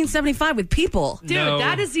 the 1975 with People. Dude, No.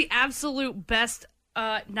 that is the absolute best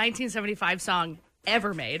 1975 song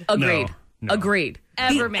ever made. Agreed. No. Agreed.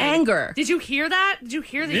 Ever the made. Anger. Did you hear that? Did you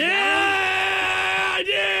hear the Yeah, I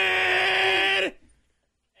did.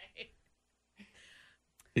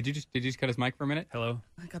 Did you just cut his mic for a minute? Hello.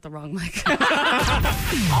 I got the wrong mic. All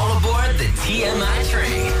aboard the TMI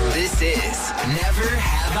train. This is Never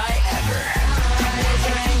Have I Ever.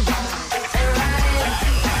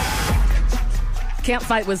 Can't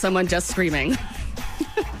fight with someone just screaming.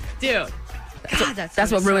 Dude. God,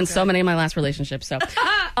 That's what ruined so many of my last relationships. So,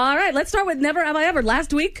 all right, let's start with Never Have I Ever.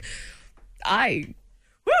 Last week, I'm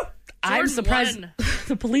Jordan surprised won.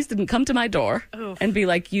 the police didn't come to my door and be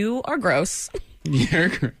like, "You are gross." You're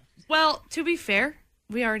correct. Well, to be fair,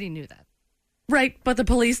 we already knew that. Right, but the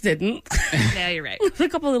police didn't. Yeah, you're right. A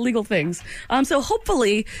couple of illegal things. So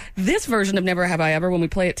hopefully this version of Never Have I Ever, when we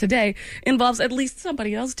play it today, involves at least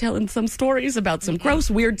somebody else telling some stories about some gross,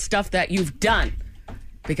 weird stuff that you've done.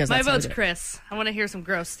 because My that's how vote's we do it. Chris. I want to hear some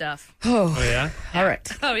gross stuff. Oh, yeah? All right.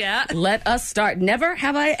 Oh, yeah? Let us start. Never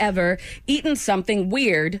have I ever eaten something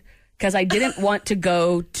weird because I didn't want to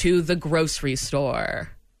go to the grocery store.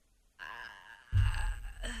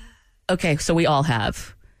 Okay, so we all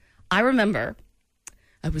have. I remember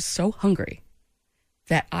I was so hungry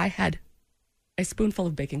that I had a spoonful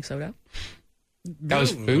of baking soda. That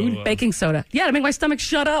was food? Baking soda. Yeah, to make my stomach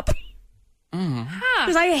shut up.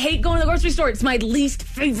 Because I hate going to the grocery store. It's my least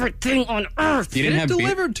favorite thing on earth. You didn't have beer?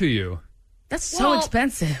 Delivered to you. That's so Well,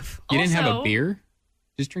 expensive. You didn't have a Also- beer?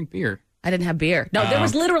 Just drink beer. I didn't have beer. No, there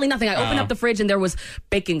was literally nothing. I opened up the fridge and there was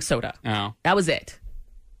baking soda. Oh. That was it.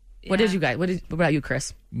 What did you guys? What about you,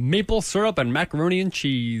 Chris? Maple syrup and macaroni and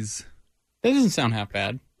cheese. That doesn't sound half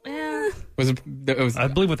bad. Was it was I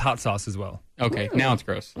believe with hot sauce as well. okay, now it's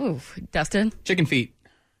gross. Ooh, Dustin. Chicken feet.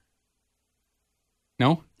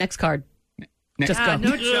 No? Next card. Ne- Just go.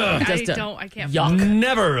 No joke. Just I a- don't. I can't. Yuck.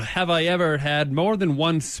 Never have I ever had more than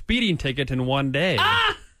one speeding ticket in one day.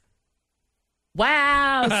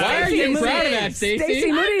 Wow. Why are you proud of that, Stacey?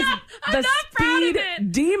 Stacey Moody's the not proud of speed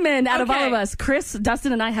it. demon out of all Okay. of us. Chris,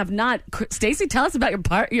 Dustin, and I have not. Stacey, tell us about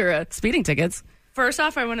your speeding tickets. First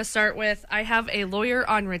off, I want to start with I have a lawyer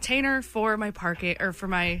on retainer for my parking or for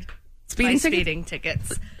my Speeding ticket? speeding tickets.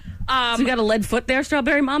 So you got a lead foot there,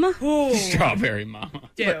 Strawberry Mama? Strawberry mama.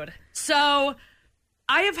 Dude. So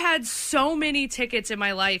I have had so many tickets in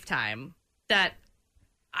my lifetime that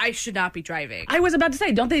I should not be driving. I was about to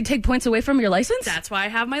say, don't they take points away from your license? That's why I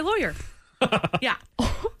have my lawyer. Yeah.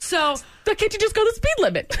 So Why can't you just go the speed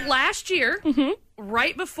limit? last year,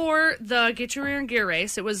 right before the Get Your Rear in Gear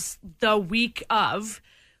race, it was the week of,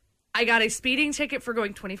 I got a speeding ticket for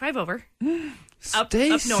going 25 over up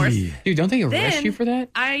north. Dude, don't they arrest Then you for that?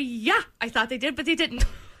 I thought they did, but they didn't.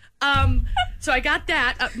 So I got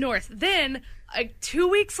that up north. Then 2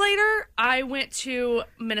 weeks later, I went to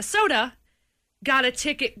Minnesota, got a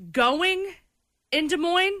ticket going in Des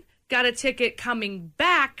Moines, got a ticket coming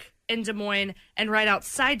back in Des Moines, and right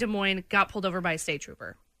outside Des Moines, got pulled over by a state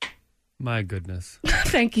trooper. My goodness.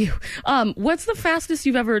 Thank you. What's the fastest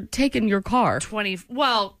you've ever taken your car? 20.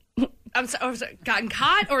 Well, I'm sorry, gotten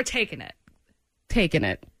caught or taken it. Taken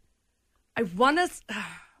it. I want to.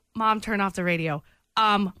 Mom, turn off the radio.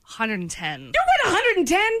 110. You went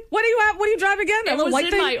 110? What do you have? What do you drive again? It was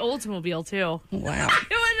in my Oldsmobile too. Wow.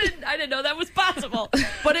 I didn't know that was possible,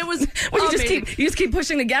 but it was. Well, you amazing. just keep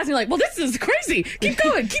pushing the gas, and you're like, well, this is crazy. Keep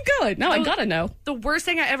going, keep going. Now I gotta know. The worst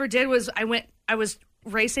thing I ever did was I was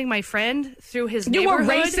racing my friend through his You were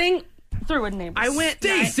neighborhood. racing through a neighborhood.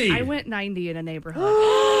 Stacey! I went 90 in a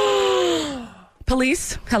neighborhood.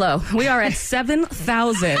 Police, hello. We are at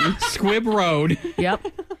 7,000. Squibb Road. Yep.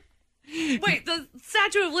 Wait, the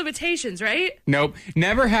statute of limitations, right? Nope.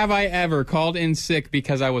 Never have I ever called in sick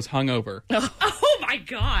because I was hungover. Oh my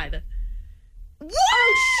god!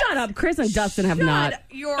 Oh, shut up. Chris and Dustin have not. Shut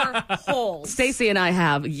your hole. Stacey and I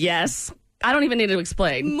have. Yes. I don't even need to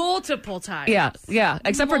explain. Multiple times. Yeah.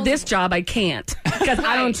 Except for this job, I can't because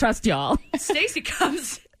I don't trust y'all. Stacy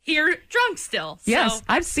comes here drunk still. So. Yes,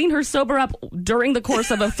 I've seen her sober up during the course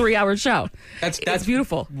of a 3-hour show. That's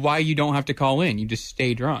beautiful. Why you don't have to call in. You just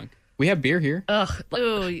stay drunk. We have beer here. Ooh,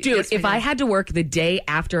 Dude, yes, we if do. I had to work the day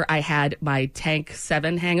after I had my Tank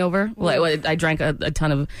 7 hangover, like, I drank a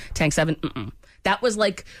ton of Tank 7, that was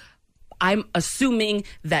like, I'm assuming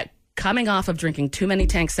that coming off of drinking too many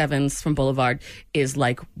Tank 7s from Boulevard is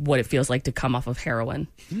like what it feels like to come off of heroin.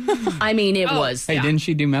 I mean, it was. Hey, didn't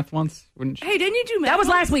she do meth once? Wouldn't she? Hey, didn't you do meth? That was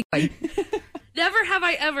last week. Never have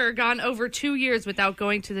I ever gone over 2 years without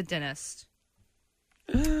going to the dentist.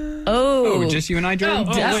 Oh, just you and I, Jordan?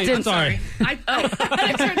 Dustin. I'm sorry. I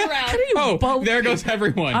turned around. Oh, both- there goes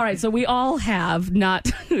everyone. All right, so we all have not,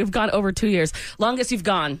 we've gone over 2 years. Longest you've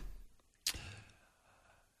gone?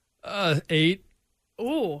 8.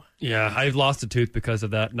 Ooh. Yeah, I've lost a tooth because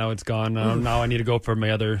of that. Now it's gone. Now I need to go for my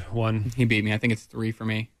other one. He beat me. I think it's 3 for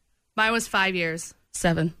me. Mine was 5 years.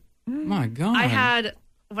 7. My God. I had,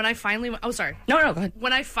 when I finally went, oh, sorry. No, go ahead.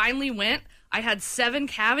 When I finally went, I had 7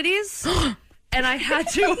 cavities. And I had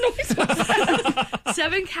to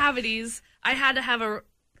 7 cavities. I had to have a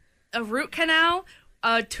root canal,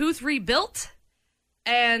 a tooth rebuilt,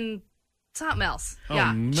 and something else.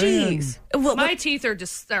 Yeah. Jeez. Well, My teeth are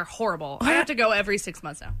they're horrible. I have to go every 6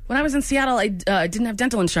 months now. when I was in Seattle, I didn't have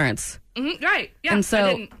dental insurance. Right. Yeah. And I so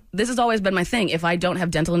didn't. this has always been my thing. If I don't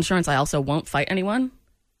have dental insurance, I also won't fight anyone.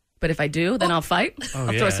 But if I do, then I'll fight. I'll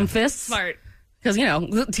throw yeah. some fists. Smart. Because,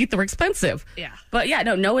 the teeth are expensive. Yeah. But yeah,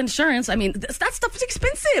 no insurance. I mean, that stuff is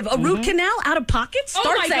expensive. A root canal out of pocket starts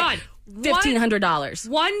Oh my at God. $1,500.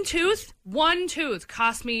 One tooth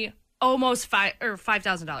cost me almost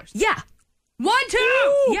 $5,000. Yeah. 1, 2.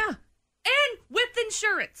 Yeah. And with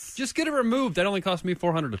insurance. Just get it removed. That only cost me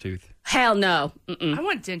 $400 a tooth. Hell no. Mm-mm. I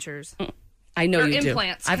want dentures. I know Or you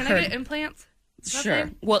implants. do. I've Can heard. I get implants? Is that Sure.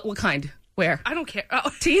 thing? What kind? Where? I don't care.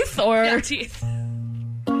 Oh. Teeth or? Yeah, teeth.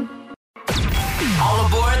 All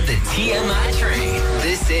aboard the TMI train.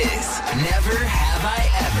 This is Never Have I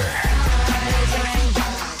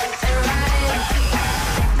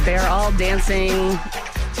Ever. They're all dancing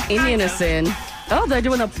in unison. Oh, they're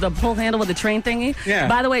doing the pull handle with the train thingy? Yeah.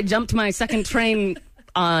 By the way, jumped my second train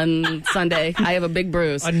on Sunday. I have a big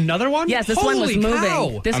bruise. Another one? Yes, this one was Holy moving.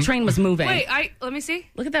 cow. This train was moving. Wait, let me see.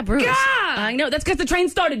 Look at that bruise. God! I know. That's because the train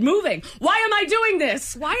started moving. Why am I doing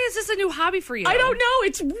this? Why is this a new hobby for you? I don't know.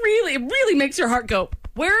 It really makes your heart go.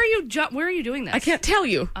 Where are you doing this? I can't tell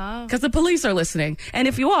you Oh. because the police are listening. And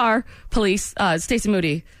if you are police, Stacey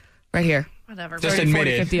Moody, right here. Whatever. Just 30, 40,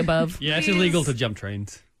 admitted. 50 above. Yeah, it's Please. illegal to jump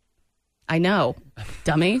trains. I know,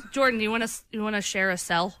 dummy. Jordan, you want to share a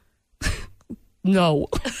cell? No.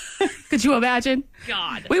 Could you imagine?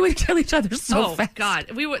 God. We would kill each other so fast. God.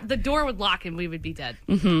 The door would lock and we would be dead.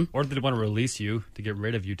 Or did they want to release you to get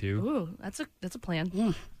rid of you two? Ooh, that's a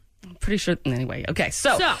plan. Pretty sure. Anyway, okay.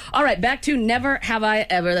 So, So- all right, back to Never Have I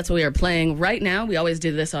Ever. That's what we are playing right now. We always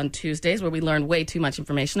do this on Tuesdays where we learn way too much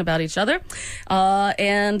information about each other.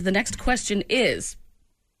 And the next question is,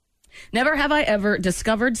 never have I ever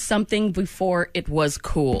discovered something before it was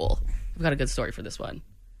cool. I've got a good story for this one.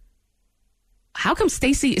 How come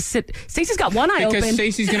Stacey's got one eye Because open?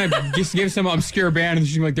 Stacey's going to just give some obscure band and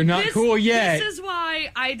she's like, they're not cool yet. This is why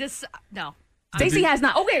I just no. Stacey has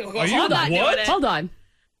not. Okay, you hold on. what? Hold on.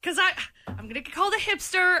 Because I'm gonna get called a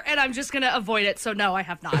hipster and I'm just gonna avoid it. So no, I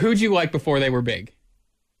have not. Who'd you like before they were big?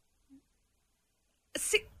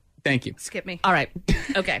 Thank you. Skip me. All right.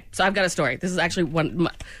 Okay. So I've got a story. This is actually one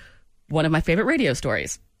of my favorite radio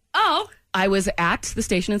stories. Oh, I was at the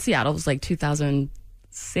station in Seattle. It was like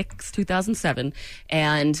 2006, 2007.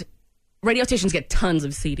 And radio stations get tons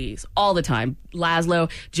of CDs all the time.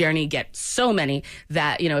 Laszlo, Jeremy get so many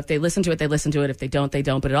that, if they listen to it, they listen to it. If they don't, they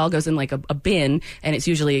don't. But it all goes in like a bin, and it's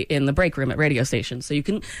usually in the break room at radio stations. So you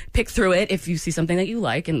can pick through it if you see something that you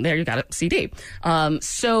like, and there you got a CD.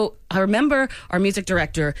 So I remember our music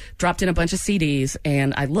director dropped in a bunch of CDs,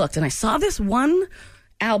 and I looked, and I saw this one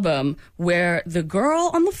album where the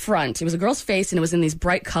girl on the front, it was a girl's face and it was in these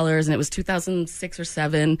bright colors, and it was 2006 or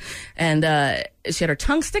 7, and she had her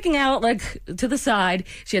tongue sticking out like to the side.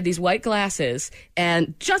 She had these white glasses,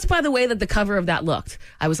 and just by the way that the cover of that looked,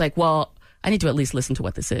 I was like, well, I need to at least listen to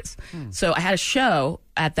what this is. So I had a show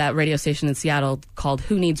at that radio station in Seattle called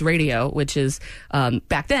Who Needs Radio, which is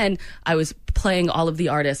back then I was playing all of the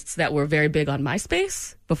artists that were very big on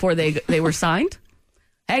MySpace before they were signed.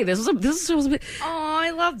 Hey, this was a bit. oh,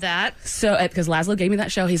 I love that. So, because Laszlo gave me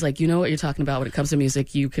that show, he's like, you know what you're talking about when it comes to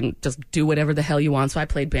music. You can just do whatever the hell you want. So I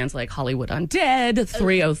played bands like Hollywood Undead,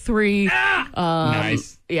 303.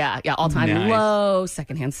 Nice. Yeah, All Time Nice. Low,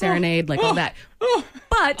 Secondhand Serenade, like all that.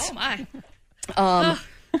 But Oh my.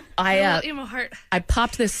 I emo heart. I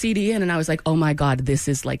popped this CD in and I was like, oh my God, this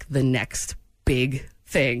is like the next big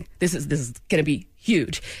thing. This is going to be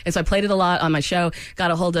huge. And so I played it a lot on my show,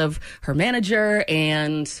 got a hold of her manager,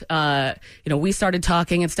 and, we started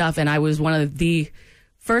talking and stuff. And I was one of the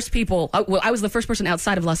first people, I was the first person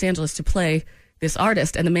outside of Los Angeles to play this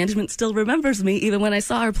artist. And the management still remembers me, even when I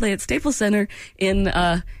saw her play at Staples Center in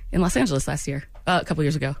Los Angeles last year, a couple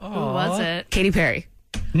years ago. Who was it? Katy Perry.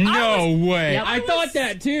 No way. Yep. I thought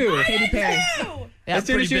that too. Katy Perry. As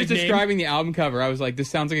soon as she was pretty big describing the album cover, I was like, this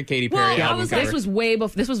sounds like a Katy Perry Well, album cover. this was way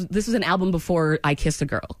before. This was an album before I Kissed a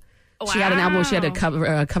Girl. She had an album where she had a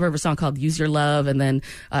cover of a song called "Use Your Love," and then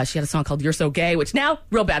she had a song called "You're So Gay," which now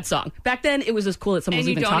real bad song. Back then, it was just cool that someone And was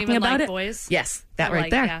you even don't talking even about like it. boys? Yes, that I right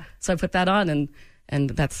like- there. yeah. So I put that on, and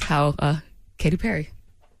that's how Katy Perry.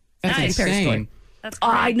 That's Katy Perry insane. story. That's great.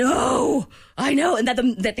 I know, and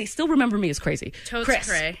that they still remember me is crazy. Totes Chris,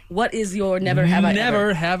 cray. what is your never have I Never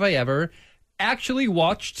ever? have I ever actually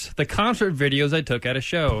watched the concert videos I took at a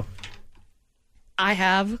show. I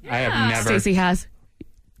have. I have never. Stacey has.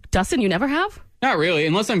 Dustin, you never have? Not really,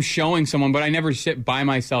 unless I'm showing someone, but I never sit by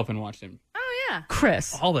myself and watch them. Oh yeah.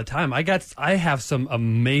 Chris. All the time. I have some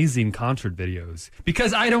amazing concert videos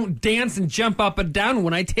because I don't dance and jump up and down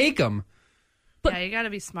when I take them. Yeah, you got to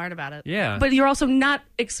be smart about it. Yeah. But you're also not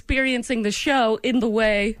experiencing the show in the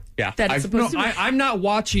way Yeah, that it's supposed to be. I'm not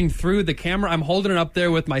watching through the camera. I'm holding it up there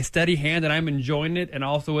with my steady hand and I'm enjoying it, and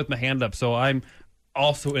also with my hand up. So I'm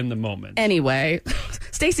also in the moment. Anyway,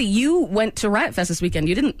 Stacey, you went to Riot Fest this weekend.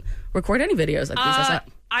 You didn't record any videos at this. I saw.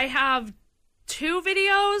 I have 2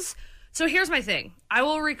 videos. So here's my thing. I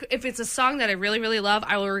will if it's a song that I really, really love,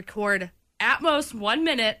 I will record at most 1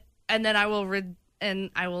 minute and then I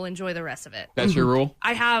will enjoy the rest of it. That's your rule?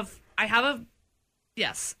 I have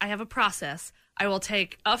a process. I will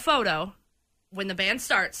take a photo when the band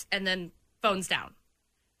starts and then phones down.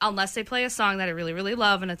 Unless they play a song that I really, really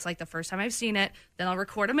love and it's like the first time I've seen it, then I'll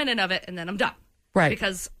record a minute of it and then I'm done. Right.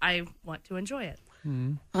 Because I want to enjoy it.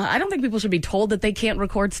 I don't think people should be told that they can't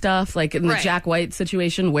record stuff, like in the Right. Jack White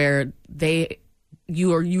situation where you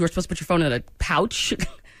were supposed to put your phone in a pouch.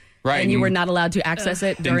 Right. And you were not allowed to access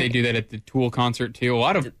it. Didn't they do that at the Tool concert too? A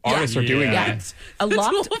lot of artists are doing Yeah. that. A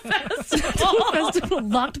locked festival,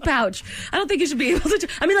 locked pouch. I don't think you should be able to.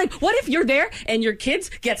 I mean, like, what if you're there and your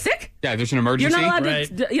kids get sick? Yeah, there's an emergency. You're not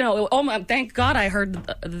allowed to, thank God I heard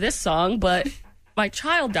this song, but my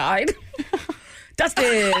child died.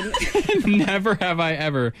 Dustin. Never have I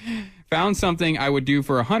ever found something I would do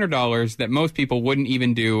for $100 that most people wouldn't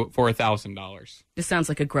even do for $1,000. This sounds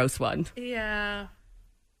like a gross one. Yeah.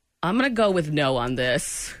 I'm going to go with no on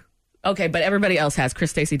this. Okay, but everybody else has.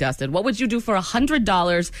 Chris, Stacey, Dustin. What would you do for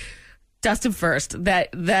 $100? Dustin first. That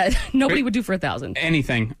nobody would do for $1,000.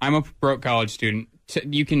 Anything. I'm a broke college student.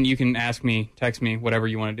 You can ask me, text me, whatever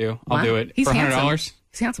you want to do. I'll do it. He's for $100. handsome.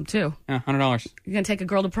 He's handsome too. Yeah, $100. You gonna take a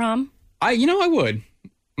girl to prom? I would.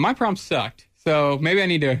 My prom sucked, so maybe I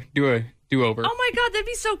need to do a do-over. Oh my God, that'd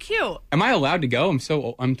be so cute. Am I allowed to go?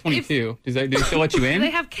 I'm 22. Do they still let you Do in?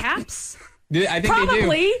 they have caps? I think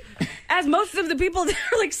Probably, they as most of the people there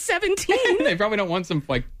are like 17. do. They probably don't want some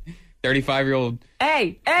like 35-year-old.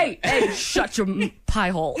 Hey, shut your pie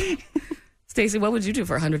hole. Stacey, what would you do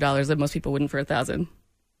for $100 that most people wouldn't for $1,000?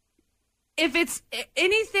 If it's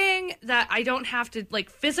anything that I don't have to, like,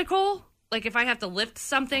 physical, like if I have to lift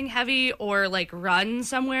something heavy or like run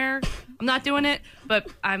somewhere, I'm not doing it. But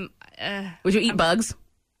Would you eat bugs?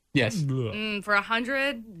 Yes. for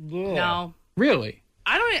 100, no. Really?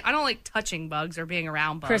 I don't like touching bugs or being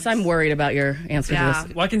around bugs. Chris, I'm worried about your answer Yeah. to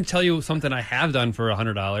this. Well, I can tell you something I have done for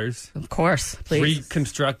 $100. Of course, please.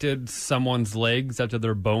 Reconstructed someone's legs after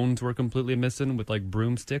their bones were completely missing with like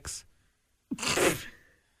broomsticks.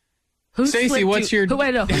 Who Stacey, slipped what's you- your- Who,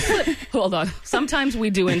 wait, no. Hold on. Sometimes we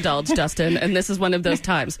do indulge, Dustin, and this is one of those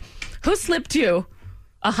times. Who slipped you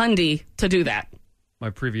a hundy to do that? My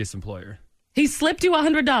previous employer. He slipped you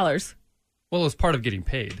 $100. Well, it was part of getting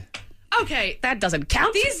paid. Okay, That doesn't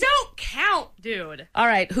count. these don't count, dude. All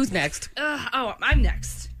right, who's next? I'm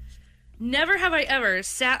next. Never have I ever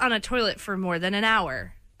sat on a toilet for more than an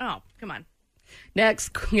hour. Oh, come on.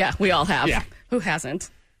 Next. Yeah, we all have. Yeah. Who hasn't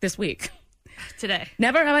this week? Today.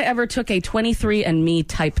 Never have I ever took a 23andMe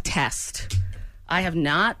type test. I have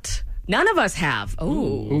not. None of us have.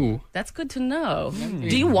 Ooh. That's good to know.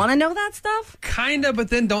 Do you want to know that stuff? Kinda, but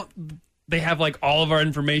then don't they have like all of our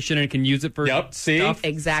information and can use it for Yep. See? stuff?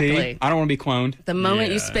 Exactly. See? I don't want to be cloned, The moment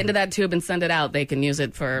you Yeah. spit into that tube and send it out, they can use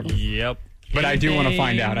it for. Yep. but I do want to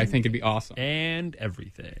find Anything out. I think it'd be awesome. and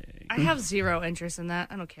everything. I have zero interest in that.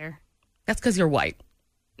 I don't care. That's because you're white.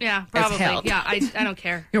 Yeah, As probably. hell. Yeah, I don't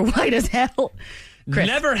care. You're white as hell. Chris.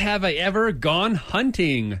 Never have I ever gone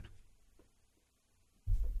hunting.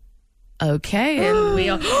 Okay, and we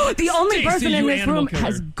all, the only Stacey, person in you this animal room killer.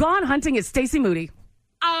 has gone hunting is Stacey Moody.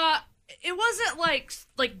 It wasn't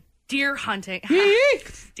like deer hunting.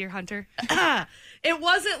 Deer hunter. It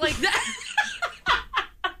wasn't like that.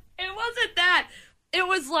 It wasn't that. It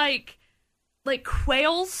was like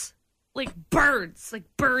quails, like birds, like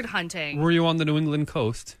bird hunting. Were you on the New England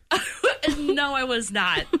coast? No, I was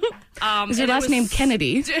not. Is your and it last was- name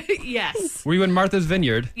Kennedy? Yes. Were you in Martha's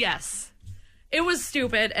Vineyard? Yes. It was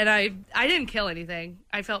stupid, and I didn't kill anything.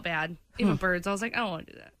 I felt bad. Even birds. I was like, I don't want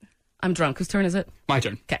to do that. I'm drunk. Whose turn is it? My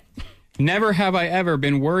turn. Okay. Never have I ever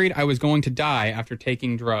been worried I was going to die after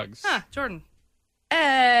taking drugs. Huh, Jordan.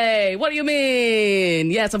 Hey, what do you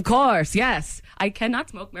mean? Yes, of course. Yes. I cannot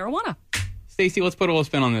smoke marijuana. Stacey, let's put a little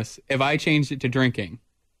spin on this. If I changed it to drinking.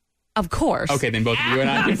 Of course. Okay, then both of you and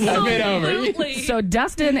I can flip it over. Absolutely. So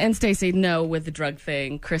Dustin and Stacey, no with the drug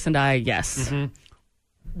thing. Chris and I, yes.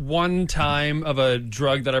 One time of a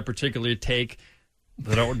drug that I particularly take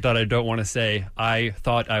that I don't want to say, I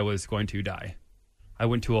thought I was going to die. I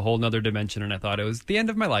went to a whole nother dimension and I thought it was the end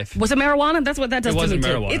of my life. Was it marijuana? That's what that does It to me wasn't too.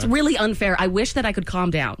 marijuana. It's really unfair. I wish that I could calm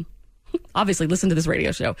down. Obviously, listen to this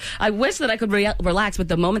radio show. I wish that I could relax, but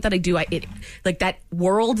the moment that I do, like that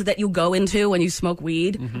world that you go into when you smoke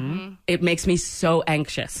weed, it makes me so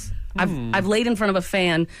anxious. I've laid in front of a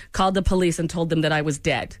fan, called the police, and told them that I was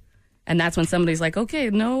dead. And that's when somebody's like, okay,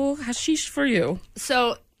 no hashish for you.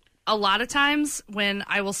 So a lot of times when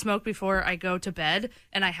I will smoke before I go to bed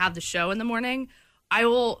and I have the show in the morning, I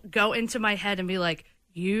will go into my head and be like,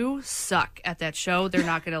 you suck at that show. They're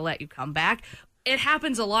not going to let you come back. it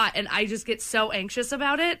happens a lot, and I just get so anxious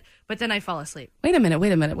about it, but then I fall asleep. Wait a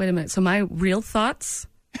minute. So my real thoughts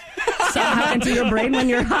somehow into your brain when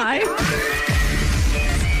you're high?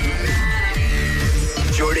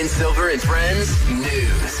 Jordan Silver and Friends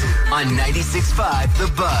News on 96.5 The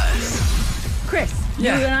Buzz. Chris,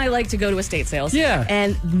 Yeah. you and I like to go to estate sales. Yeah.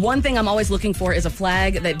 And one thing I'm always looking for is a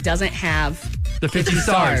flag that doesn't have The 50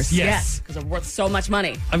 stars. Yes. because they're worth so much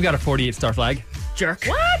money. I've got a 48-star flag. Jerk.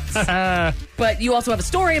 What? But you also have a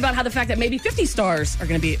story about how the fact that maybe 50 stars are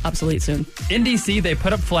going to be obsolete soon. In D.C., they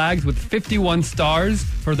put up flags with 51 stars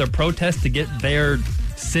for their protest to get their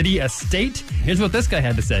city a state. Here's what this guy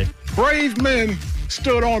had to say. Brave men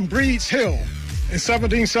stood on Breed's Hill in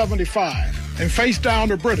 1775 and faced down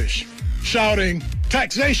the British, shouting,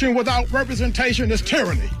 "Taxation without representation is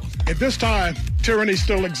tyranny." At this time, tyranny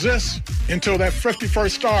still exists until that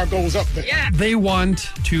 51st star goes up there. They want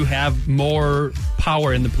to have more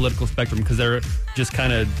power in the political spectrum because they're just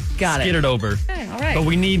kind of Got it. skittered over. Okay, all right. But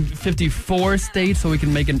we need 54 states so we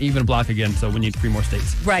can make an even block again. So we need 3 more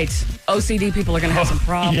states. Right. OCD people are going to have some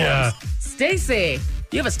problems. yeah. Stacy,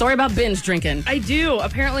 you have a story about binge drinking. I do.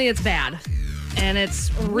 Apparently, it's bad, and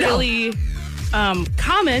it's really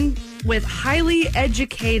common with highly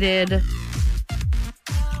educated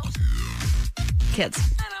kids.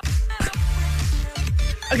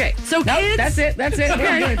 Okay, so Nope, kids. that's it.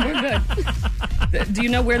 We're good. Do you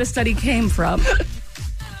know where the study came from?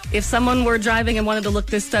 If someone were driving and wanted to look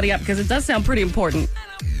this study up, because it does sound pretty important.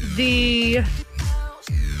 The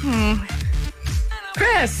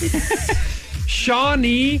Chris!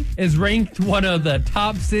 Shawnee is ranked one of the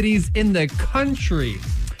top cities in the country.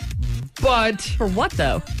 But For what,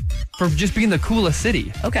 though? for just being the coolest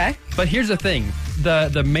city. Okay. But here's the thing.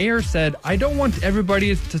 The mayor said, I don't want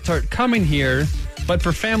everybody to start coming here, but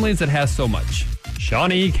for families that has so much.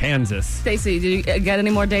 Shawnee, Kansas. Stacy, did you get any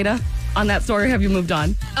more data on that story, or have you moved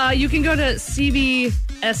on? you can go to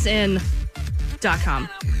cbsn.com.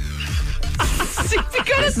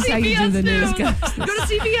 Go to This is how you do the news, guys. Go to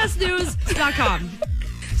cbsnews.com.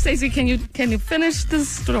 Stacy, can you finish the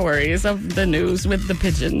stories of the news with the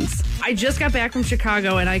pigeons? I just got back from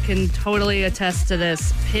Chicago, and I can totally attest to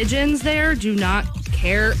this. Pigeons there do not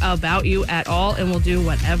care about you at all and will do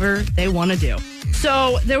whatever they want to do.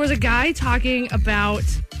 So there was a guy talking about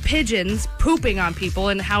pigeons pooping on people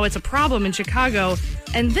and how it's a problem in Chicago,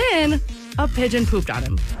 and then a pigeon pooped on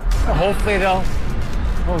him. Hopefully they'll...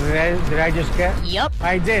 Oh, did I just get? Yep.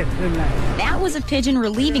 I did, didn't I? That was a pigeon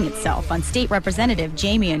relieving itself on State Representative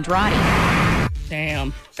Jamie Andrade.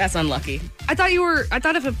 Damn, that's unlucky. I thought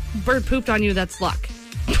if a bird pooped on you, that's luck.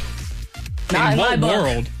 Not in my what book.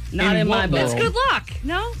 world? Not in my what book. That's world? good luck,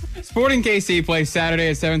 no? Sporting KC plays Saturday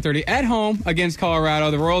at 7:30 at home against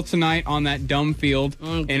Colorado. The Royals tonight on that dumb field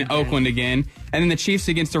in Oakland again. And then the Chiefs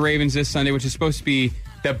against the Ravens this Sunday, which is supposed to be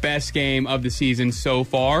the best game of the season so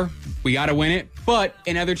far. We got to win it. But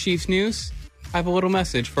in other Chiefs news, I have a little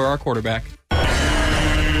message for our quarterback.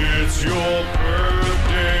 It's your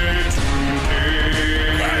birthday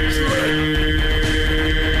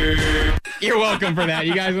today. You're welcome for that.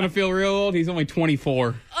 You guys want to feel real old? He's only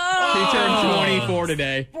 24. He turned 24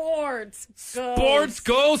 today. Sports. Sports,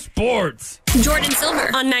 go sports. Jordan Silver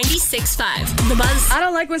on 96.5 The Buzz. I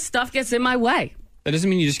don't like when stuff gets in my way. That doesn't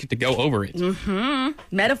mean you just get to go over it.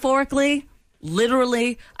 Metaphorically,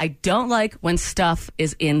 literally, I don't like when stuff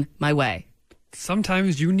is in my way.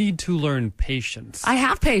 Sometimes you need to learn patience. I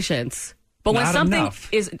have patience. But when Not something enough.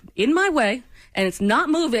 is in my way and it's not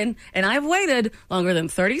moving and I've waited longer than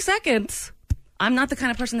 30 seconds, I'm not the kind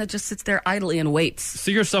of person that just sits there idly and waits. So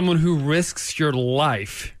you're someone who risks your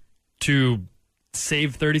life to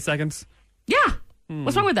save 30 seconds? Yeah.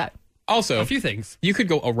 What's wrong with that? Also, A few things. you could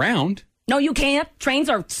go around. No, you can't. Trains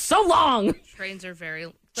are so long. Trains are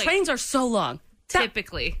very... Trains are so long.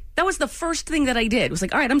 typically. That was the first thing that I did. It was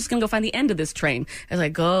like, all right, I'm just going to go find the end of this train as I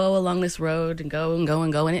go along this road and go and go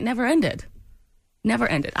and go. And it never ended. Never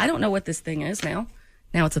ended. I don't know what this thing is now.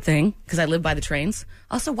 Now it's a thing because I live by the trains.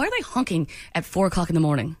 Also, why are they honking at 4 o'clock in the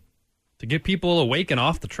morning? To get people awake and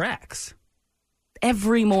off the tracks.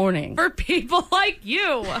 Every morning. For people like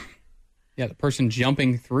you. Yeah, the person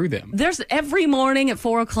jumping through them. There's every morning at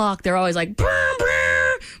 4 o'clock, they're always like, brr,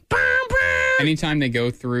 brr, brr, brr. Anytime they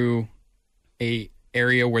go through a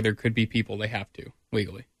area where there could be people, they have to,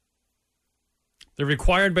 legally. They're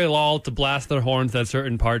required by law to blast their horns at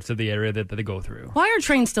certain parts of the area that they go through. Why are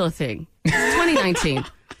trains still a thing? It's 2019.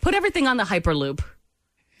 Put everything on the Hyperloop.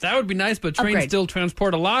 That would be nice, but trains Upgrade. still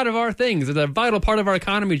transport a lot of our things. It's a vital part of our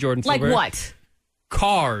economy, Jordan Like Silver. what?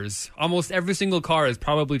 Cars. Almost every single car is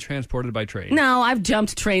probably transported by train. No, I've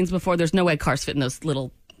jumped trains before. There's no way cars fit in those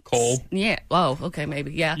little Coal. Yeah. Oh, okay,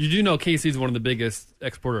 maybe. Yeah. You do know KC's one of the biggest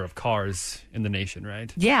exporter of cars in the nation,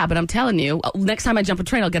 right? Yeah, but I'm telling you, next time I jump a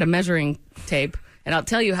train, I'll get a measuring tape, and I'll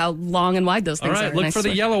tell you how long and wide those things All right, are. look for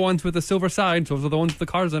the yellow ones with the silver sides. Those are the ones with the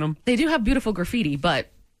cars in them. They do have beautiful graffiti,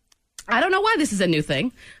 but I don't know why this is a new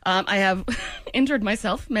thing. I have injured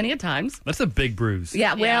myself many a times. That's a big bruise.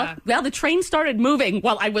 Yeah, well, the train started moving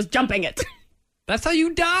while I was jumping it. That's how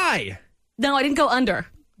you die. No, I didn't go under.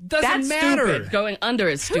 Doesn't matter. Stupid. Going under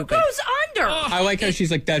is stupid. Who goes under? I like how she's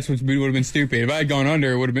like, that's what would have been stupid. If I had gone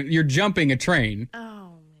under, it would have been. You're jumping a train.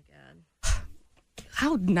 Oh my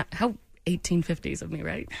god. How 1850s of me,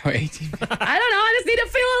 right? How 18? I don't know. I just need to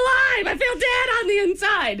feel alive. I feel dead on the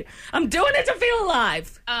inside. I'm doing it to feel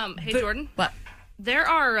alive. Hey, Jordan. What? There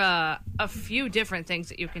are a few different things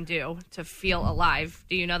that you can do to feel alive.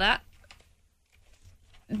 Do you know that?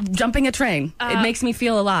 Jumping a train. It makes me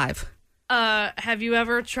feel alive. Have you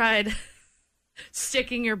ever tried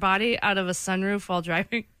sticking your body out of a sunroof while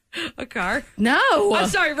driving a car? No. I'm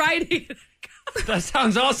sorry, riding. That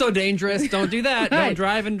sounds also dangerous. Don't do that. Right. Don't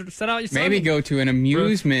drive and set out your Maybe go to an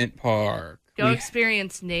amusement park. Go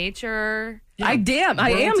experience nature. I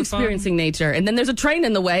am experiencing nature. And then there's a train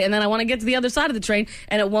in the way, and then I want to get to the other side of the train,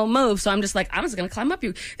 and it won't move. So I'm just like, I'm just going to climb up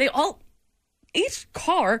you. Each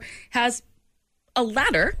car has a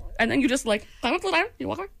ladder, and then you just like climb up the ladder, you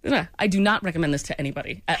walk over. I do not recommend this to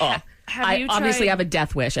anybody at all. I obviously have a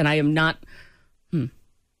death wish, and I am not.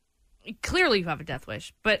 Clearly you have a death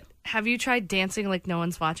wish, but have you tried dancing like no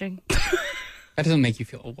one's watching? That doesn't make you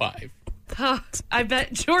feel alive. I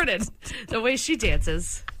bet Jordan, the way she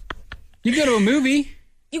dances. You go to a movie.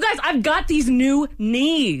 You guys, I've got these new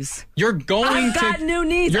knees. I've got new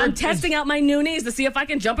knees. I'm testing out my new knees to see if I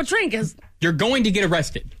can jump a train, because you're going to get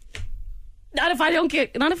arrested. Not if I.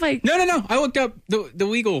 No. I looked up the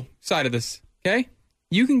legal side of this. Okay,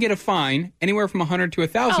 you can get a fine anywhere from $100 to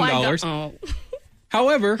 $1,000.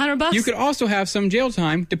 However, $100? You could also have some jail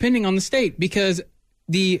time depending on the state, because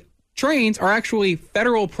the trains are actually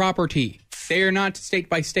federal property. They are not state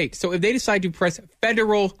by state. So if they decide to press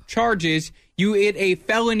federal charges, you hit a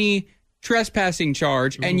felony trespassing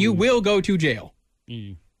charge, and you will go to jail.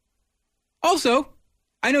 Also,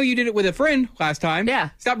 I know you did it with a friend last time.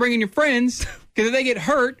 Yeah. Stop bringing your friends, because if they get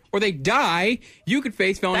hurt or they die, you could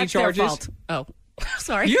face felony charges. Their fault. Oh,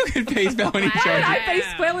 sorry. You could face felony charges. How did I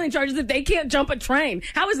face felony charges if they can't jump a train?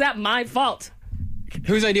 How is that my fault?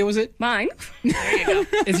 Whose idea was it? Mine. There you go.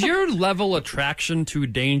 Is your level attraction to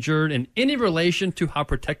danger in any relation to how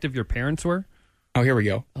protective your parents were? Oh, here we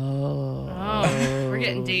go. Oh, we're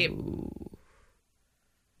getting deep.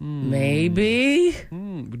 Maybe.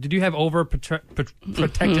 Did you have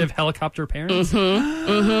protective helicopter parents?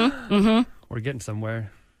 We're getting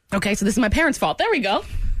somewhere. Okay, so this is my parents' fault. There we go.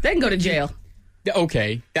 They can go to jail.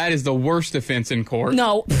 Okay, that is the worst offense in court.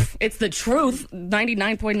 No, it's the truth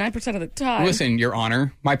 99.9% of the time. Listen, Your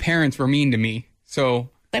Honor, my parents were mean to me, so...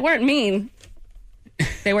 They weren't mean.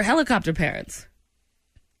 They were helicopter parents.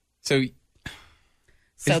 So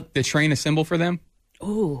is the train a symbol for them?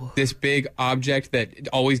 Ooh. This big object that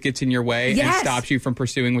always gets in your way and stops you from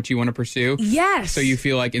pursuing what you want to pursue? Yes. So you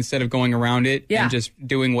feel like instead of going around it and just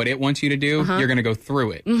doing what it wants you to do, you're going to go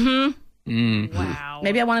through it. Mm-hmm. Wow.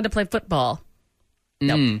 Maybe I wanted to play football.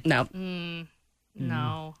 No.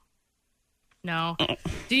 No.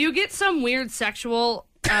 Do you get some weird sexual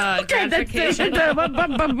gratification?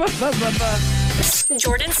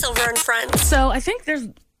 Jordan Silver and Friends. So I think there's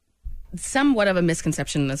somewhat of a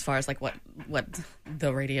misconception as far as like what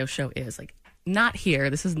the radio show is. Like, not here.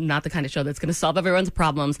 This is not the kind of show that's going to solve everyone's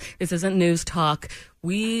problems. This isn't news talk.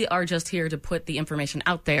 We are just here to put the information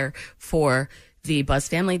out there for the Buzz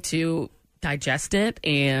family to digest it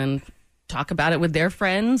and talk about it with their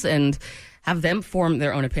friends and have them form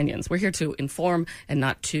their own opinions. We're here to inform and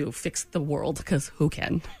not to fix the world, because who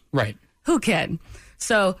can? Right. Who can?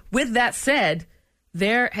 So with that said,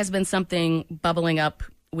 there has been something bubbling up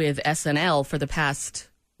with SNL for the past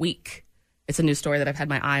week. It's a news story that I've had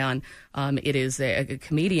my eye on. It is a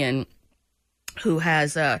comedian who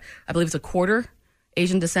has, I believe it's a quarter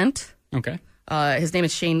Asian descent. Okay. His name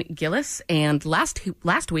is Shane Gillis, and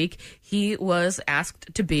last week he was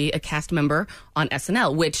asked to be a cast member on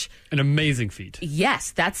SNL, which... An amazing feat.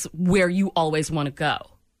 Yes, that's where you always want to go.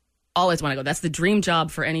 Always want to go. That's the dream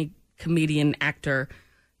job for any comedian, actor,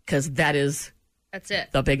 because that's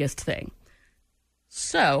it. The biggest thing.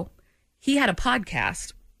 So he had a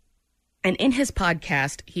podcast, and in his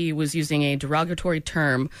podcast, he was using a derogatory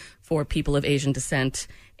term for people of Asian descent,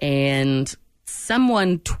 and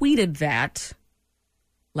someone tweeted that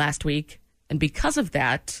last week, and because of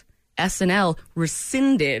that, SNL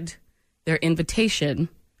rescinded their invitation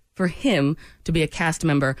for him to be a cast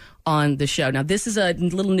member on the show. Now, this is a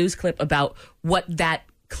little news clip about what that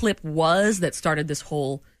clip was that started this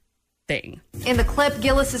whole thing. In the clip,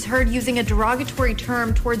 Gillis is heard using a derogatory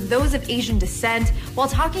term toward those of Asian descent while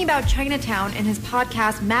talking about Chinatown in his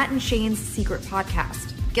podcast, Matt and Shane's Secret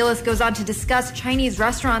Podcast. Gillis goes on to discuss Chinese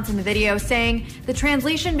restaurants in the video, saying, the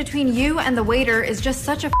translation between you and the waiter is just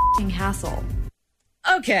such a f***ing hassle.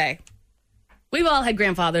 Okay. We've all had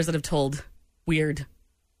grandfathers that have told weird,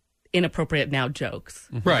 inappropriate now jokes.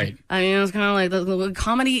 Right. I mean, it's kind of like the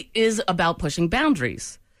comedy is about pushing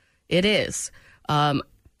boundaries. It is.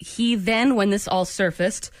 He then, when this all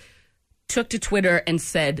surfaced, took to Twitter and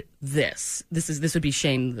said this. This would be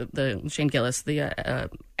Shane, the Shane Gillis, the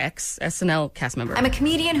ex-SNL cast member. I'm a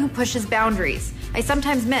comedian who pushes boundaries. I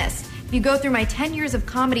sometimes miss. If you go through my 10 years of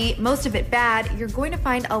comedy, most of it bad, you're going to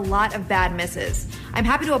find a lot of bad misses. I'm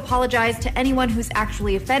happy to apologize to anyone who's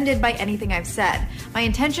actually offended by anything I've said. My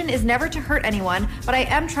intention is never to hurt anyone, but I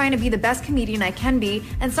am trying to be the best comedian I can be,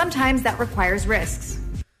 and sometimes that requires risks.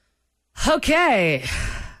 Okay.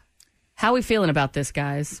 How are we feeling about this,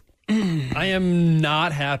 guys? I am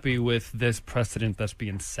not happy with this precedent that's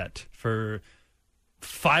being set for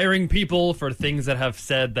firing people for things that have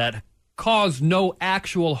said that caused no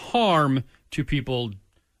actual harm to people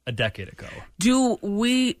a decade ago.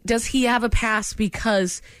 Does he have a pass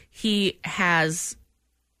because he has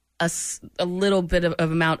a little bit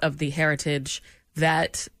of amount of the heritage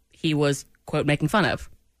that he was, quote, making fun of?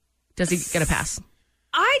 Does he get a pass?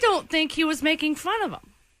 I don't think he was making fun of him.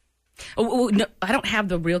 Oh, no, I don't have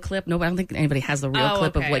the real clip. No, I don't think anybody has the real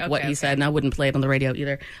clip of what he said, and I wouldn't play it on the radio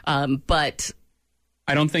either. But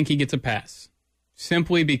I don't think he gets a pass.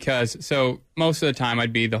 Simply because, so most of the time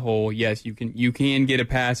I'd be the whole, yes, you can get a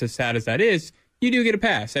pass, as sad as that is. You do get a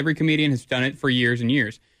pass. Every comedian has done it for years and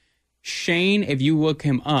years. Shane, if you look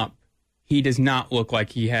him up, he does not look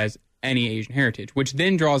like he has any Asian heritage, which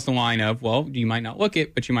then draws the line of, well, you might not look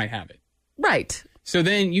it, but you might have it. Right. So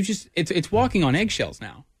then you just, it's walking on eggshells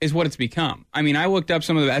now, is what it's become. I mean, I looked up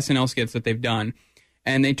some of the SNL skits that they've done,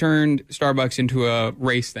 and they turned Starbucks into a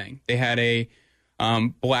race thing. They had a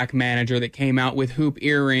black manager that came out with hoop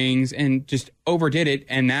earrings and just overdid it,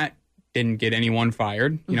 and that didn't get anyone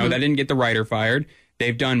fired. You know, that didn't get the writer fired.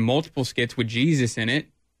 They've done multiple skits with Jesus in it.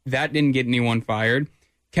 That didn't get anyone fired.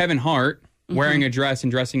 Kevin Hart wearing a dress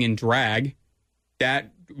and dressing in drag,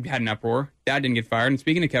 that had an uproar. That didn't get fired. And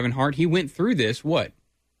speaking of Kevin Hart, he went through this,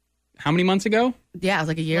 how many months ago? Yeah, it was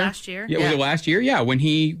like a year. Last year. Yeah, was it last year? Yeah, when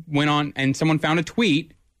he went on and someone found a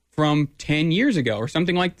tweet from 10 years ago or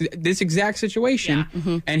something like this exact situation.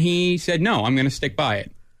 Yeah. And he said, no, I'm going to stick by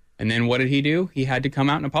it. And then what did he do? He had to come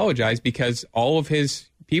out and apologize because all of his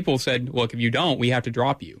people said, look, if you don't, we have to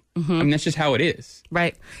drop you. I mean, that's just how it is.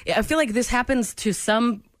 Right. Yeah, I feel like this happens to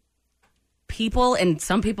some people and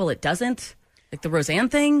some people it doesn't. Like the Roseanne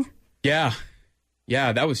thing. Yeah.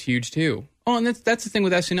 Yeah, that was huge too. Oh, and that's the thing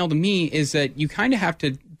with SNL to me is that you kind of have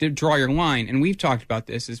to draw your line. And we've talked about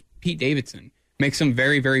this, is Pete Davidson makes some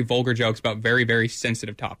very, very vulgar jokes about very, very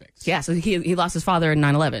sensitive topics. Yeah, so he lost his father in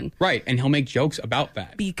 9/11. Right, and he'll make jokes about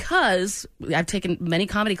that. Because I've taken many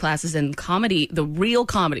comedy classes, and comedy, the real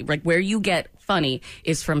comedy, like where you get funny,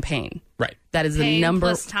 is from pain. Right. That is pain the number.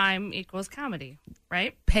 Plus time equals comedy,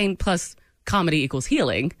 right? Pain plus comedy equals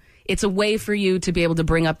healing. It's a way for you to be able to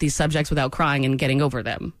bring up these subjects without crying and getting over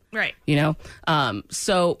them. Right. You know?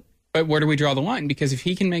 But where do we draw the line? Because if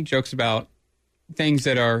he can make jokes about things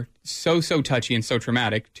that are so touchy and so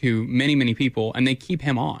traumatic to many, many people, and they keep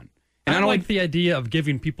him on. And I don't like the idea of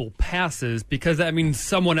giving people passes because that means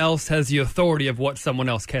someone else has the authority of what someone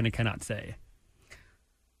else can and cannot say.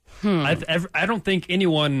 I don't think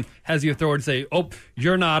anyone has the authority to say, oh,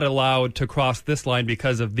 you're not allowed to cross this line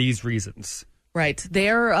because of these reasons. Right.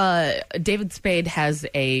 David Spade has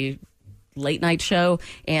a late night show,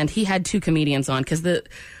 and he had two comedians on because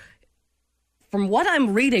from what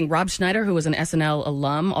I'm reading, Rob Schneider, who was an SNL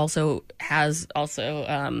alum,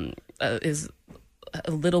 is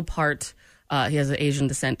a little part. He has an Asian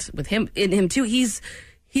descent with him in him too. He's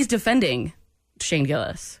defending Shane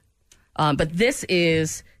Gillis, but this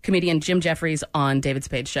is comedian Jim Jeffries on David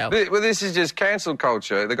Spade's show. Well, this is just cancel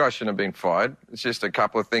culture. The guy shouldn't have been fired. It's just a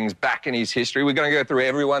couple of things back in his history. We're going to go through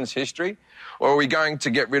everyone's history, or are we going to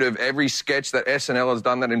get rid of every sketch that SNL has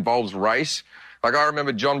done that involves race? Like, I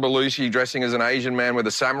remember John Belushi dressing as an Asian man with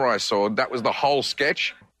a samurai sword. That was the whole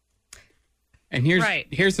sketch. And here's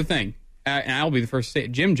the thing, and I'll be the first to say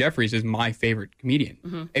it. Jim Jeffries is my favorite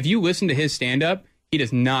comedian. If you listen to his stand-up, he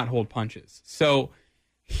does not hold punches. So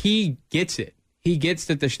he gets it. He gets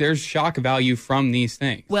that there's shock value from these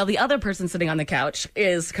things. Well, the other person sitting on the couch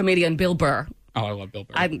is comedian Bill Burr, Oh, I love Bill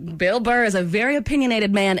Burr. Bill Burr is a very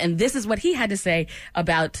opinionated man, and this is what he had to say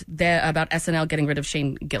about SNL getting rid of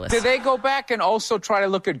Shane Gillis. Do they go back and also try to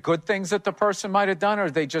look at good things that the person might have done, or are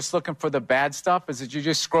they just looking for the bad stuff? Is it you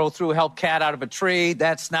just scroll through, help cat out of a tree?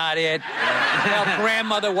 That's not it. Help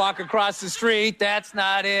grandmother walk across the street? That's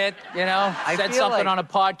not it. You know, said something on a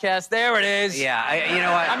podcast. There it is. Yeah, you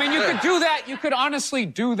know what? I mean, you could do that. You could honestly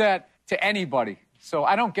do that to anybody. So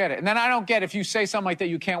I don't get it. And then I don't get if you say something like that,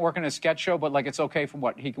 you can't work in a sketch show, but like it's okay from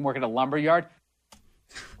what? He can work at a lumber yard?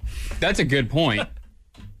 That's a good point.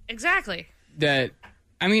 Exactly. It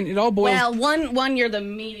all boils... Well, one, you're the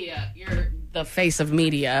media. You're the face of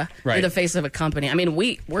media. Right. You're the face of a company. I mean,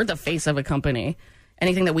 we're the face of a company.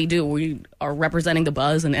 Anything that we do, we are representing the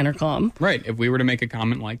Buzz and Entercom. Right. If we were to make a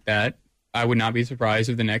comment like that, I would not be surprised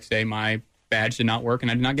if the next day my badge did not work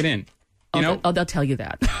and I did not get in. They'll tell you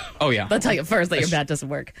that. Oh, yeah. They'll tell you first that your badge doesn't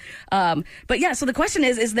work. But yeah, so the question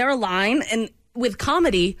is there a line? And with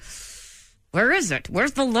comedy, where is it?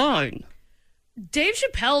 Where's the line? Dave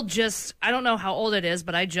Chappelle I don't know how old it is,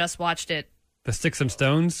 but I just watched it. The Sticks and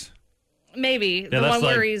Stones? Maybe. Yeah, the that's one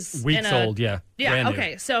where like he's weeks old, yeah. Yeah, Brand new.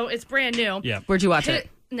 okay. So it's brand new. Yeah. Where'd you watch it?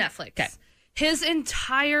 Netflix. Okay. His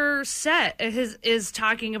entire set is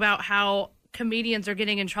talking about how comedians are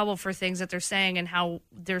getting in trouble for things that they're saying and how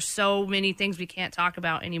there's so many things we can't talk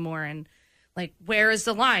about anymore. And like, where is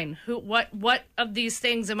the line? What of these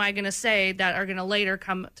things am I going to say that are going to later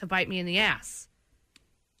come to bite me in the ass?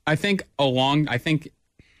 I think along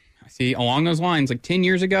those lines, like 10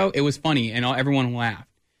 years ago, it was funny and everyone laughed.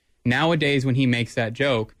 Nowadays, when he makes that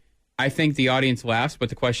joke, I think the audience laughs, but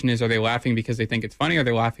the question is, are they laughing because they think it's funny or are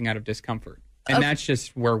they laughing out of discomfort? And that's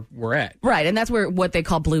just where we're at. Right, and that's what they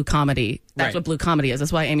call blue comedy. That's Right. what blue comedy is.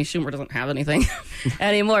 That's why Amy Schumer doesn't have anything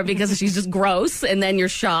anymore, because she's just gross, and then you're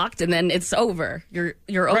shocked, and then it's over. You're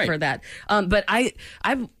over Right. that. But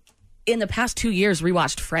I've in the past 2 years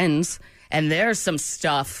rewatched Friends, and there's some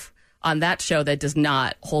stuff on that show that does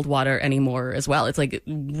not hold water anymore as well. It's like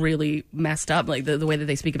really messed up, like the way that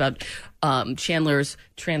they speak about Chandler's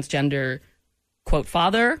transgender quote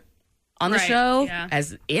father on the Right, show yeah.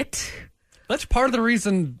 as it. That's part of the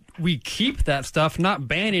reason we keep that stuff, not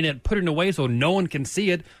banning it, putting it away so no one can see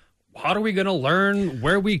it. How are we going to learn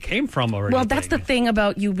where we came from already? Well, that's the thing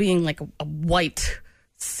about you being like a white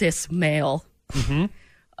cis male.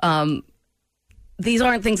 Mm-hmm. These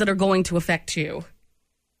aren't things that are going to affect you.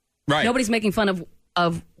 Right. Nobody's making fun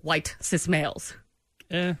of white cis males.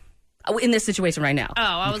 Yeah. In this situation right now. Oh,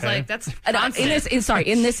 I was like, that's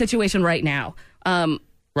in this situation right now.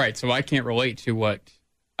 Right. So I can't relate to what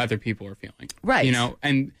other people are feeling. Right. You know,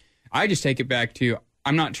 and I just take it back to,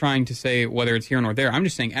 I'm not trying to say whether it's here nor there. I'm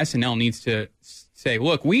just saying SNL needs to say,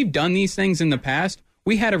 look, we've done these things in the past.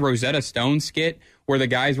 We had a Rosetta Stone skit where the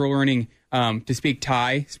guys were learning to speak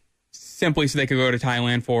Thai simply so they could go to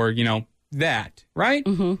Thailand for, that, right?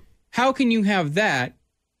 Mm-hmm. How can you have that,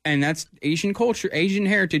 and that's Asian culture, Asian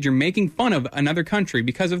heritage, you're making fun of another country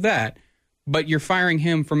because of that, but you're firing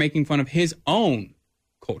him for making fun of his own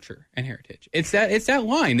culture and heritage. It's that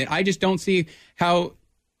line that I just don't see how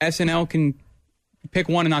SNL can pick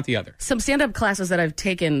one and not the other. Some stand-up classes that I've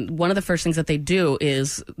taken, one of the first things that they do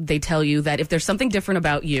is they tell you that if there's something different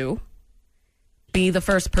about you, be the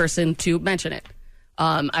first person to mention it.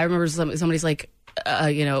 I remember somebody's like,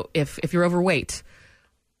 if you're overweight,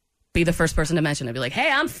 be the first person to mention it. Be like, hey,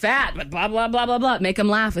 I'm fat, but blah, blah, blah, blah, blah. Make them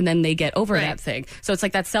laugh, and then they get over that thing. So it's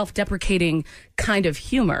like that self-deprecating kind of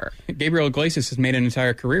humor. Gabriel Iglesias has made an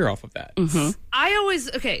entire career off of that.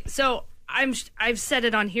 Mm-hmm. So I've said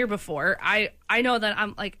it on here before. I know that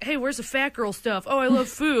I'm like, hey, where's the fat girl stuff? Oh, I love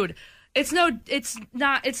food. It's known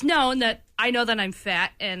that I know that I'm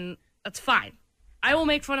fat, and that's fine. I will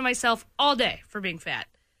make fun of myself all day for being fat.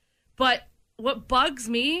 But what bugs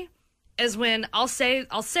me is when I'll say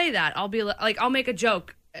that. I'll be like, I'll make a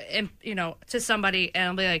joke, and to somebody, and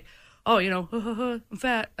I'll be like, oh, I'm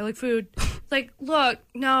fat. I like food. It's like, look,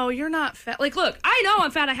 no, you're not fat. Like, look, I know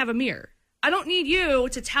I'm fat. I have a mirror. I don't need you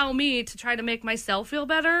to tell me to try to make myself feel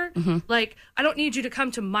better. Mm-hmm. Like, I don't need you to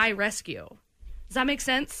come to my rescue. Does that make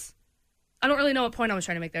sense? I don't really know what point I was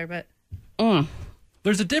trying to make there, but...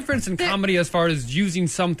 There's a difference in comedy as far as using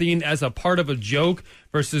something as a part of a joke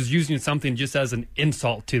versus using something just as an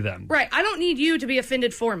insult to them. Right. I don't need you to be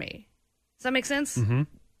offended for me. Does that make sense? Mm-hmm.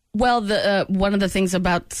 Well, one of the things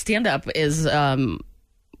about stand-up is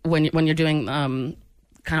when you're doing kind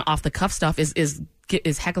of off-the-cuff stuff is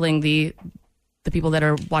heckling the people that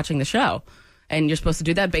are watching the show. And you're supposed to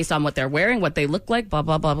do that based on what they're wearing, what they look like, blah,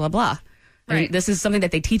 blah, blah, blah, blah. Right. And this is something that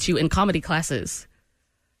they teach you in comedy classes,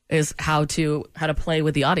 is how to play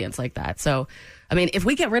with the audience like that. So, I mean, if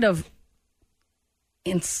we get rid of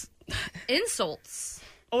insults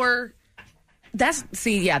or. That's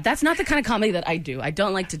not the kind of comedy that I do. I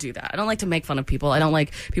don't like to do that. I don't like to make fun of people. I don't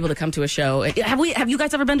like people to come to a show. Have you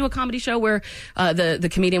guys ever been to a comedy show where the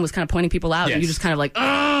comedian was kind of pointing people out and you just kind of like,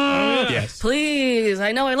 yes, please,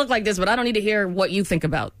 I know I look like this, but I don't need to hear what you think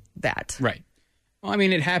about that. Right. Well, I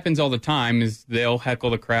mean, it happens all the time. Is they'll heckle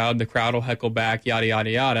the crowd will heckle back, yada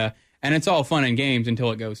yada yada, and it's all fun and games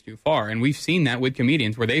until it goes too far. And we've seen that with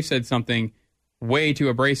comedians where they've said something way too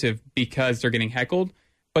abrasive because they're getting heckled,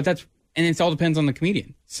 and it all depends on the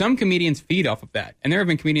comedian. Some comedians feed off of that. And there have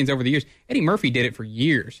been comedians over the years. Eddie Murphy did it for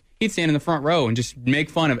years. He'd stand in the front row and just make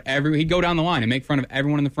fun of he'd go down the line and make fun of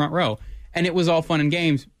everyone in the front row. And it was all fun and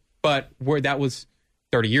games, but that was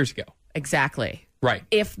 30 years ago. Exactly. Right.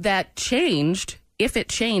 If it changed, it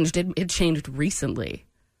changed recently.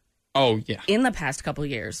 Oh, yeah. In the past couple of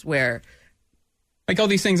years where... Like all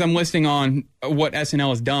these things I'm listing on what SNL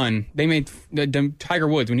has done, they made Tiger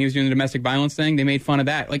Woods, when he was doing the domestic violence thing, they made fun of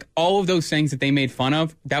that. Like all of those things that they made fun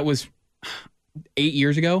of, that was 8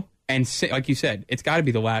 years ago. And like you said, it's got to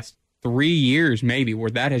be the last 3 years maybe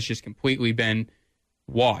where that has just completely been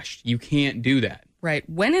washed. You can't do that. Right.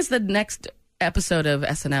 When is the next episode of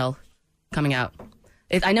SNL coming out?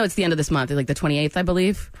 I know it's the end of this month, like the 28th, I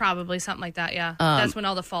believe. Probably something like that, yeah. That's when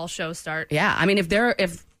all the fall shows start. Yeah, I mean,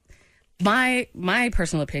 if my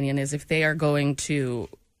personal opinion is if they are going to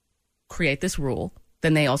create this rule,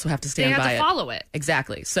 then they also have to stand by it. They have to follow it.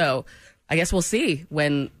 Exactly. So I guess we'll see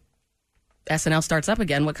when SNL starts up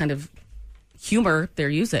again what kind of humor they're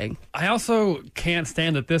using. I also can't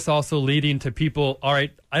stand that this also leading to people, all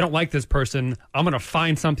right, I don't like this person. I'm going to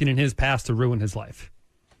find something in his past to ruin his life.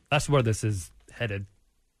 That's where this is headed,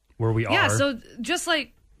 where we are. Yeah, so just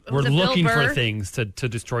like we're looking Bill Burr, for things to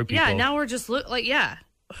destroy people. Yeah, now we're just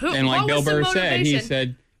And like Bill Burr said, he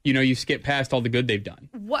said, you skip past all the good they've done.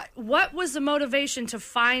 What was the motivation to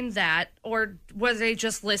find that? Or were they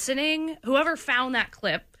just listening? Whoever found that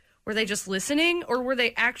clip, were they just listening? Or were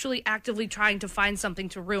they actually actively trying to find something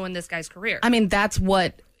to ruin this guy's career? I mean, that's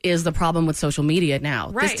what is the problem with social media now.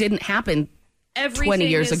 Right. This didn't happen 20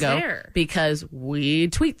 years ago because we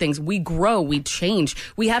tweet things, we grow, we change.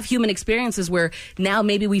 We have human experiences where now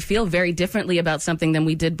maybe we feel very differently about something than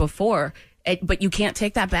we did before. But you can't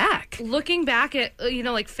take that back. Looking back at,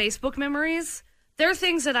 like Facebook memories, there are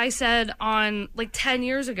things that I said on like 10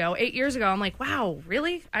 years ago, 8 years ago. I'm like, wow,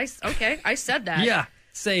 really? I said that. Yeah,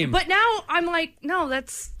 same. But now I'm like, no,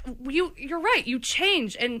 that's, you're right. You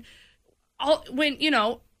change. And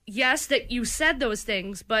yes, that you said those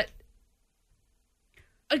things, but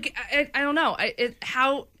I don't know.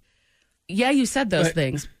 Yeah, you said those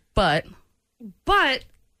things, but...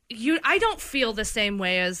 I don't feel the same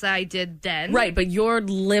way as I did then. Right, but you're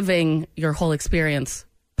living your whole experience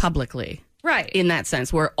publicly. Right. In that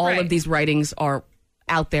sense, where all of these writings are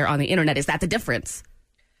out there on the internet. Is that the difference?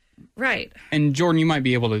 Right. And Jordan, you might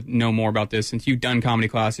be able to know more about this since you've done comedy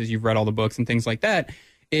classes, you've read all the books and things like that.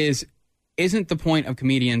 Isn't the point of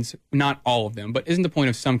comedians, not all of them, but isn't the point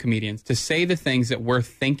of some comedians to say the things that we're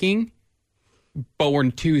thinking, but we're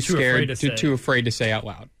too scared, too afraid to say out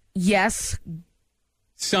loud? Yes.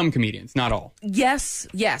 Some comedians, not all. Yes.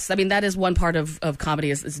 I mean, that is one part of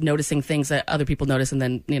comedy is noticing things that other people notice and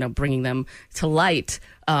then, bringing them to light.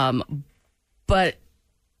 But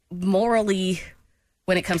morally,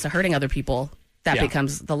 when it comes to hurting other people, that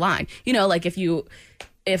becomes the line. Like if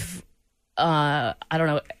I don't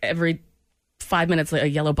know, every 5 minutes a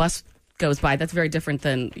yellow bus goes by, that's very different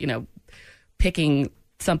than, picking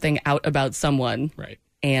something out about someone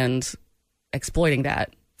and exploiting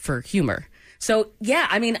that for humor. So, yeah,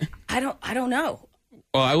 I mean, I don't know.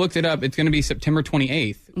 Well, I looked it up. It's going to be September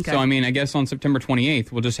 28th. Okay. So, I mean, I guess on September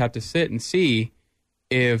 28th, we'll just have to sit and see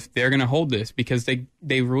if they're going to hold this because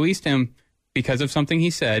they released him because of something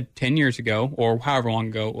he said 10 years ago or however long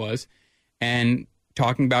ago it was and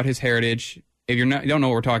talking about his heritage. If you don't know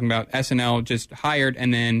what we're talking about, SNL just hired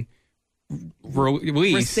and then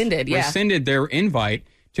rescinded their invite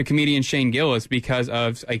to comedian Shane Gillis because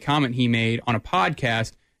of a comment he made on a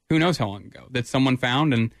podcast who knows how long ago, that someone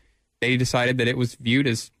found, and they decided that it was viewed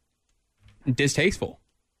as distasteful.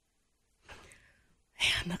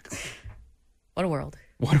 Man, what a world.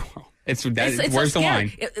 What a world. It's where's the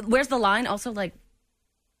line? Where's the line? Also, like,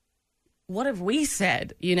 what have we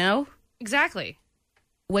said, Exactly.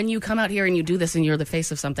 When you come out here and you do this and you're the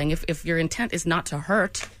face of something, if your intent is not to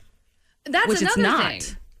hurt, that's which another it's not.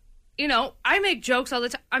 Thing. I make jokes all the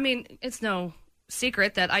time. I mean, it's no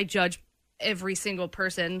secret that I judge every single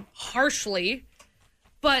person harshly,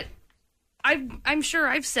 but I'm sure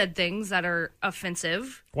I've said things that are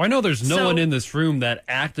offensive. Well, I know there's no one in this room that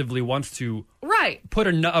actively wants to put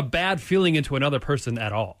a bad feeling into another person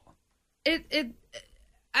at all.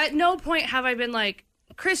 at no point have I been like,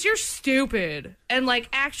 Chris, you're stupid, and like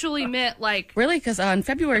actually meant like really, because on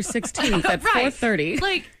February 16th at right. 4:30,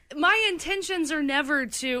 like my intentions are never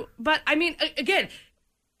to. But I mean, again,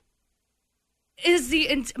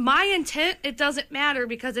 is my intent? It doesn't matter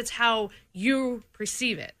because it's how you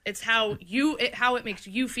perceive it. It's how it makes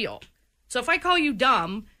you feel. So if I call you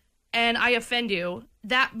dumb and I offend you,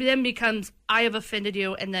 that then becomes I have offended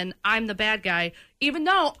you, and then I'm the bad guy, even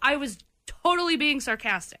though I was totally being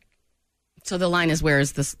sarcastic. So the line is, where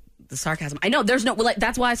is the sarcasm? I know there's no,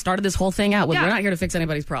 that's why I started this whole thing out with, we're not here to fix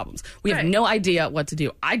anybody's problems. We have no idea what to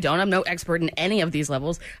do. I'm no expert in any of these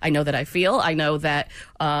levels. I know that I know that,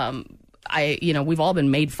 we've all been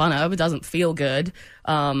made fun of. It doesn't feel good.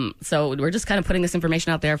 So we're just kind of putting this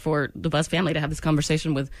information out there for the Buzz family to have this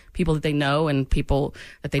conversation with people that they know and people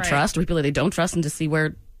that they trust, or people that they don't trust, and to see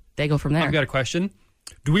where they go from there. I've got a question.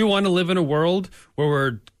 Do we want to live in a world where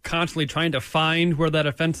we're constantly trying to find where that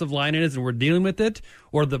offensive line is and we're dealing with it,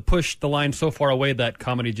 or push the line so far away that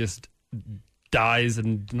comedy just dies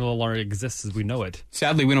and no longer exists as we know it?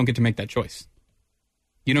 Sadly, we don't get to make that choice.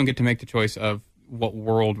 You don't get to make the choice of what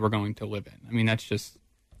world we're going to live in. I mean, that's just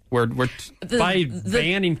by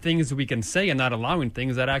banning things we can say and not allowing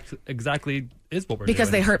things that exactly is what we're doing.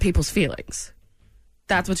 Because they hurt people's feelings.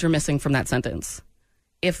 That's what you're missing from that sentence.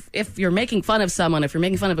 If you're making fun of someone, if you're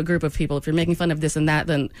making fun of a group of people, if you're making fun of this and that,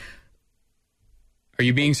 then are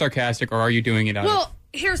you being sarcastic or are you doing it out Well,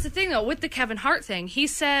 here's the thing though, with the Kevin Hart thing, he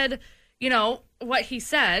said, what he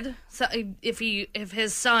said, so if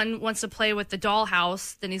his son wants to play with the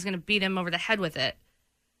dollhouse, then he's going to beat him over the head with it.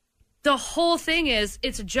 The whole thing is,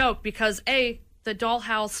 it's a joke because the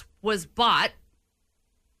dollhouse was bought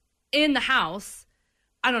in the house.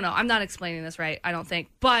 I don't know. I'm not explaining this right, I don't think.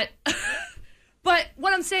 But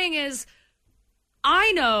what I'm saying is,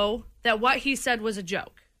 I know that what he said was a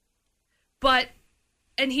joke.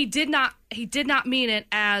 And he did not mean it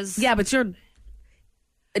as... Yeah, but you're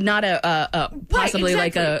not possibly right,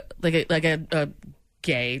 exactly. like a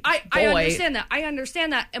gay boy. I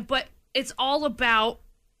understand that. But it's all about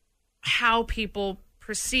how people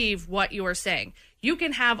perceive what you are saying. You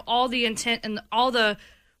can have all the intent and all the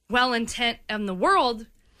well intent in the world,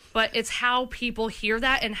 but it's how people hear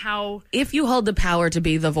that and how... If you hold the power to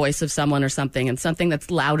be the voice of someone or something, and something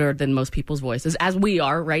that's louder than most people's voices, as we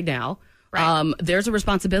are right now, right. There's a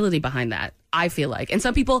responsibility behind that, I feel like. And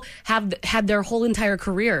some people have had their whole entire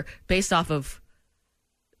career based off of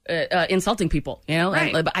insulting people,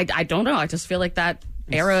 Right. And, I don't know. I just feel like that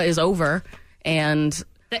era is over, and...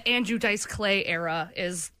 The Andrew Dice Clay era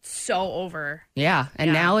is so over. Yeah,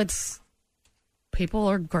 and now it's... People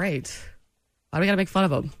are great. Why do we gotta make fun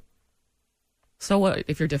of them? So what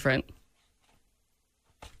if you're different?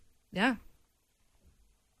 Yeah.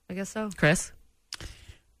 I guess so. Chris?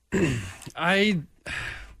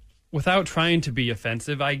 Without trying to be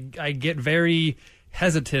offensive, I get very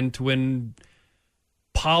hesitant when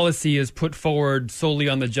policy is put forward solely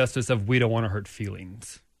on the justice of we don't want to hurt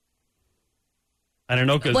feelings. I don't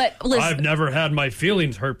know, because I've never had my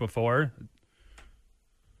feelings hurt before.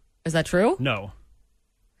 Is that true? No.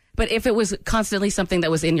 But if it was constantly something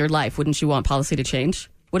that was in your life, wouldn't you want policy to change?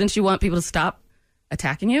 Wouldn't you want people to stop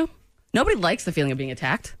attacking you? Nobody likes the feeling of being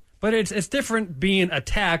attacked. But it's different being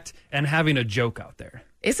attacked and having a joke out there.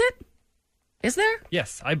 Is it? Is there?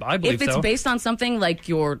 Yes, I believe so. If it's based on something like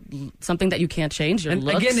something that you can't change, your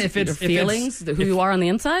looks, again, your feelings, who you are on the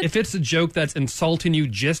inside? If it's a joke that's insulting you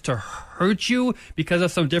just to hurt you because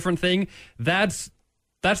of some different thing, that's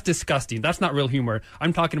disgusting. That's not real humor.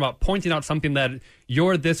 I'm talking about pointing out something that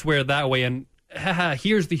you're this way or that way, and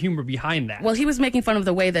here's the humor behind that. Well, he was making fun of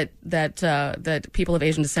the way that people of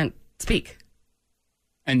Asian descent speak,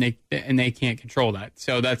 and they can't control that.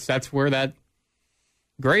 So that's where that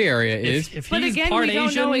gray area is. But again, we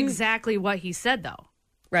don't know exactly what he said, though.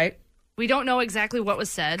 Right? We don't know exactly what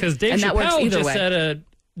was said. Because Dave Chappelle just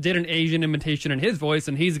did an Asian imitation in his voice,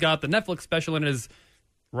 and he's got the Netflix special and is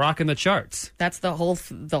rocking the charts. That's the whole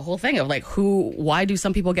thing of like why do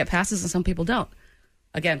some people get passes and some people don't?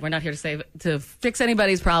 Again, we're not here to fix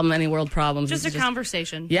anybody's problem, any world problems. Just a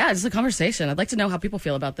conversation. Yeah, just a conversation. I'd like to know how people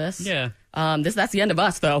feel about this. Yeah. That's the end of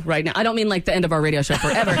us, though, right now. I don't mean like the end of our radio show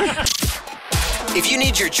forever. If you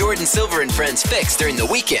need your Jordan Silver and Friends fix during the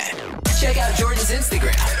weekend, check out Jordan's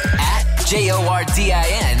Instagram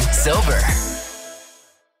 @JORDIN Silver.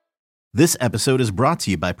 This episode is brought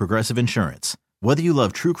to you by Progressive Insurance. Whether you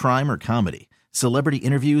love true crime or comedy, celebrity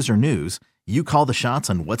interviews or news, you call the shots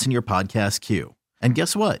on what's in your podcast queue. And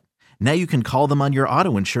guess what? Now you can call them on your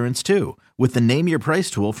auto insurance too with the Name Your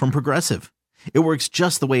Price tool from Progressive. It works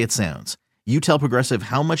just the way it sounds. You tell Progressive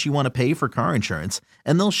how much you want to pay for car insurance,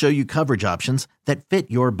 and they'll show you coverage options that fit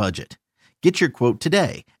your budget. Get your quote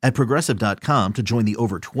today at Progressive.com to join the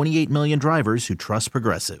over 28 million drivers who trust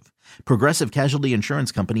Progressive. Progressive Casualty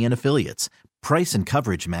Insurance Company and Affiliates. Price and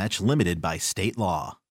coverage match limited by state law.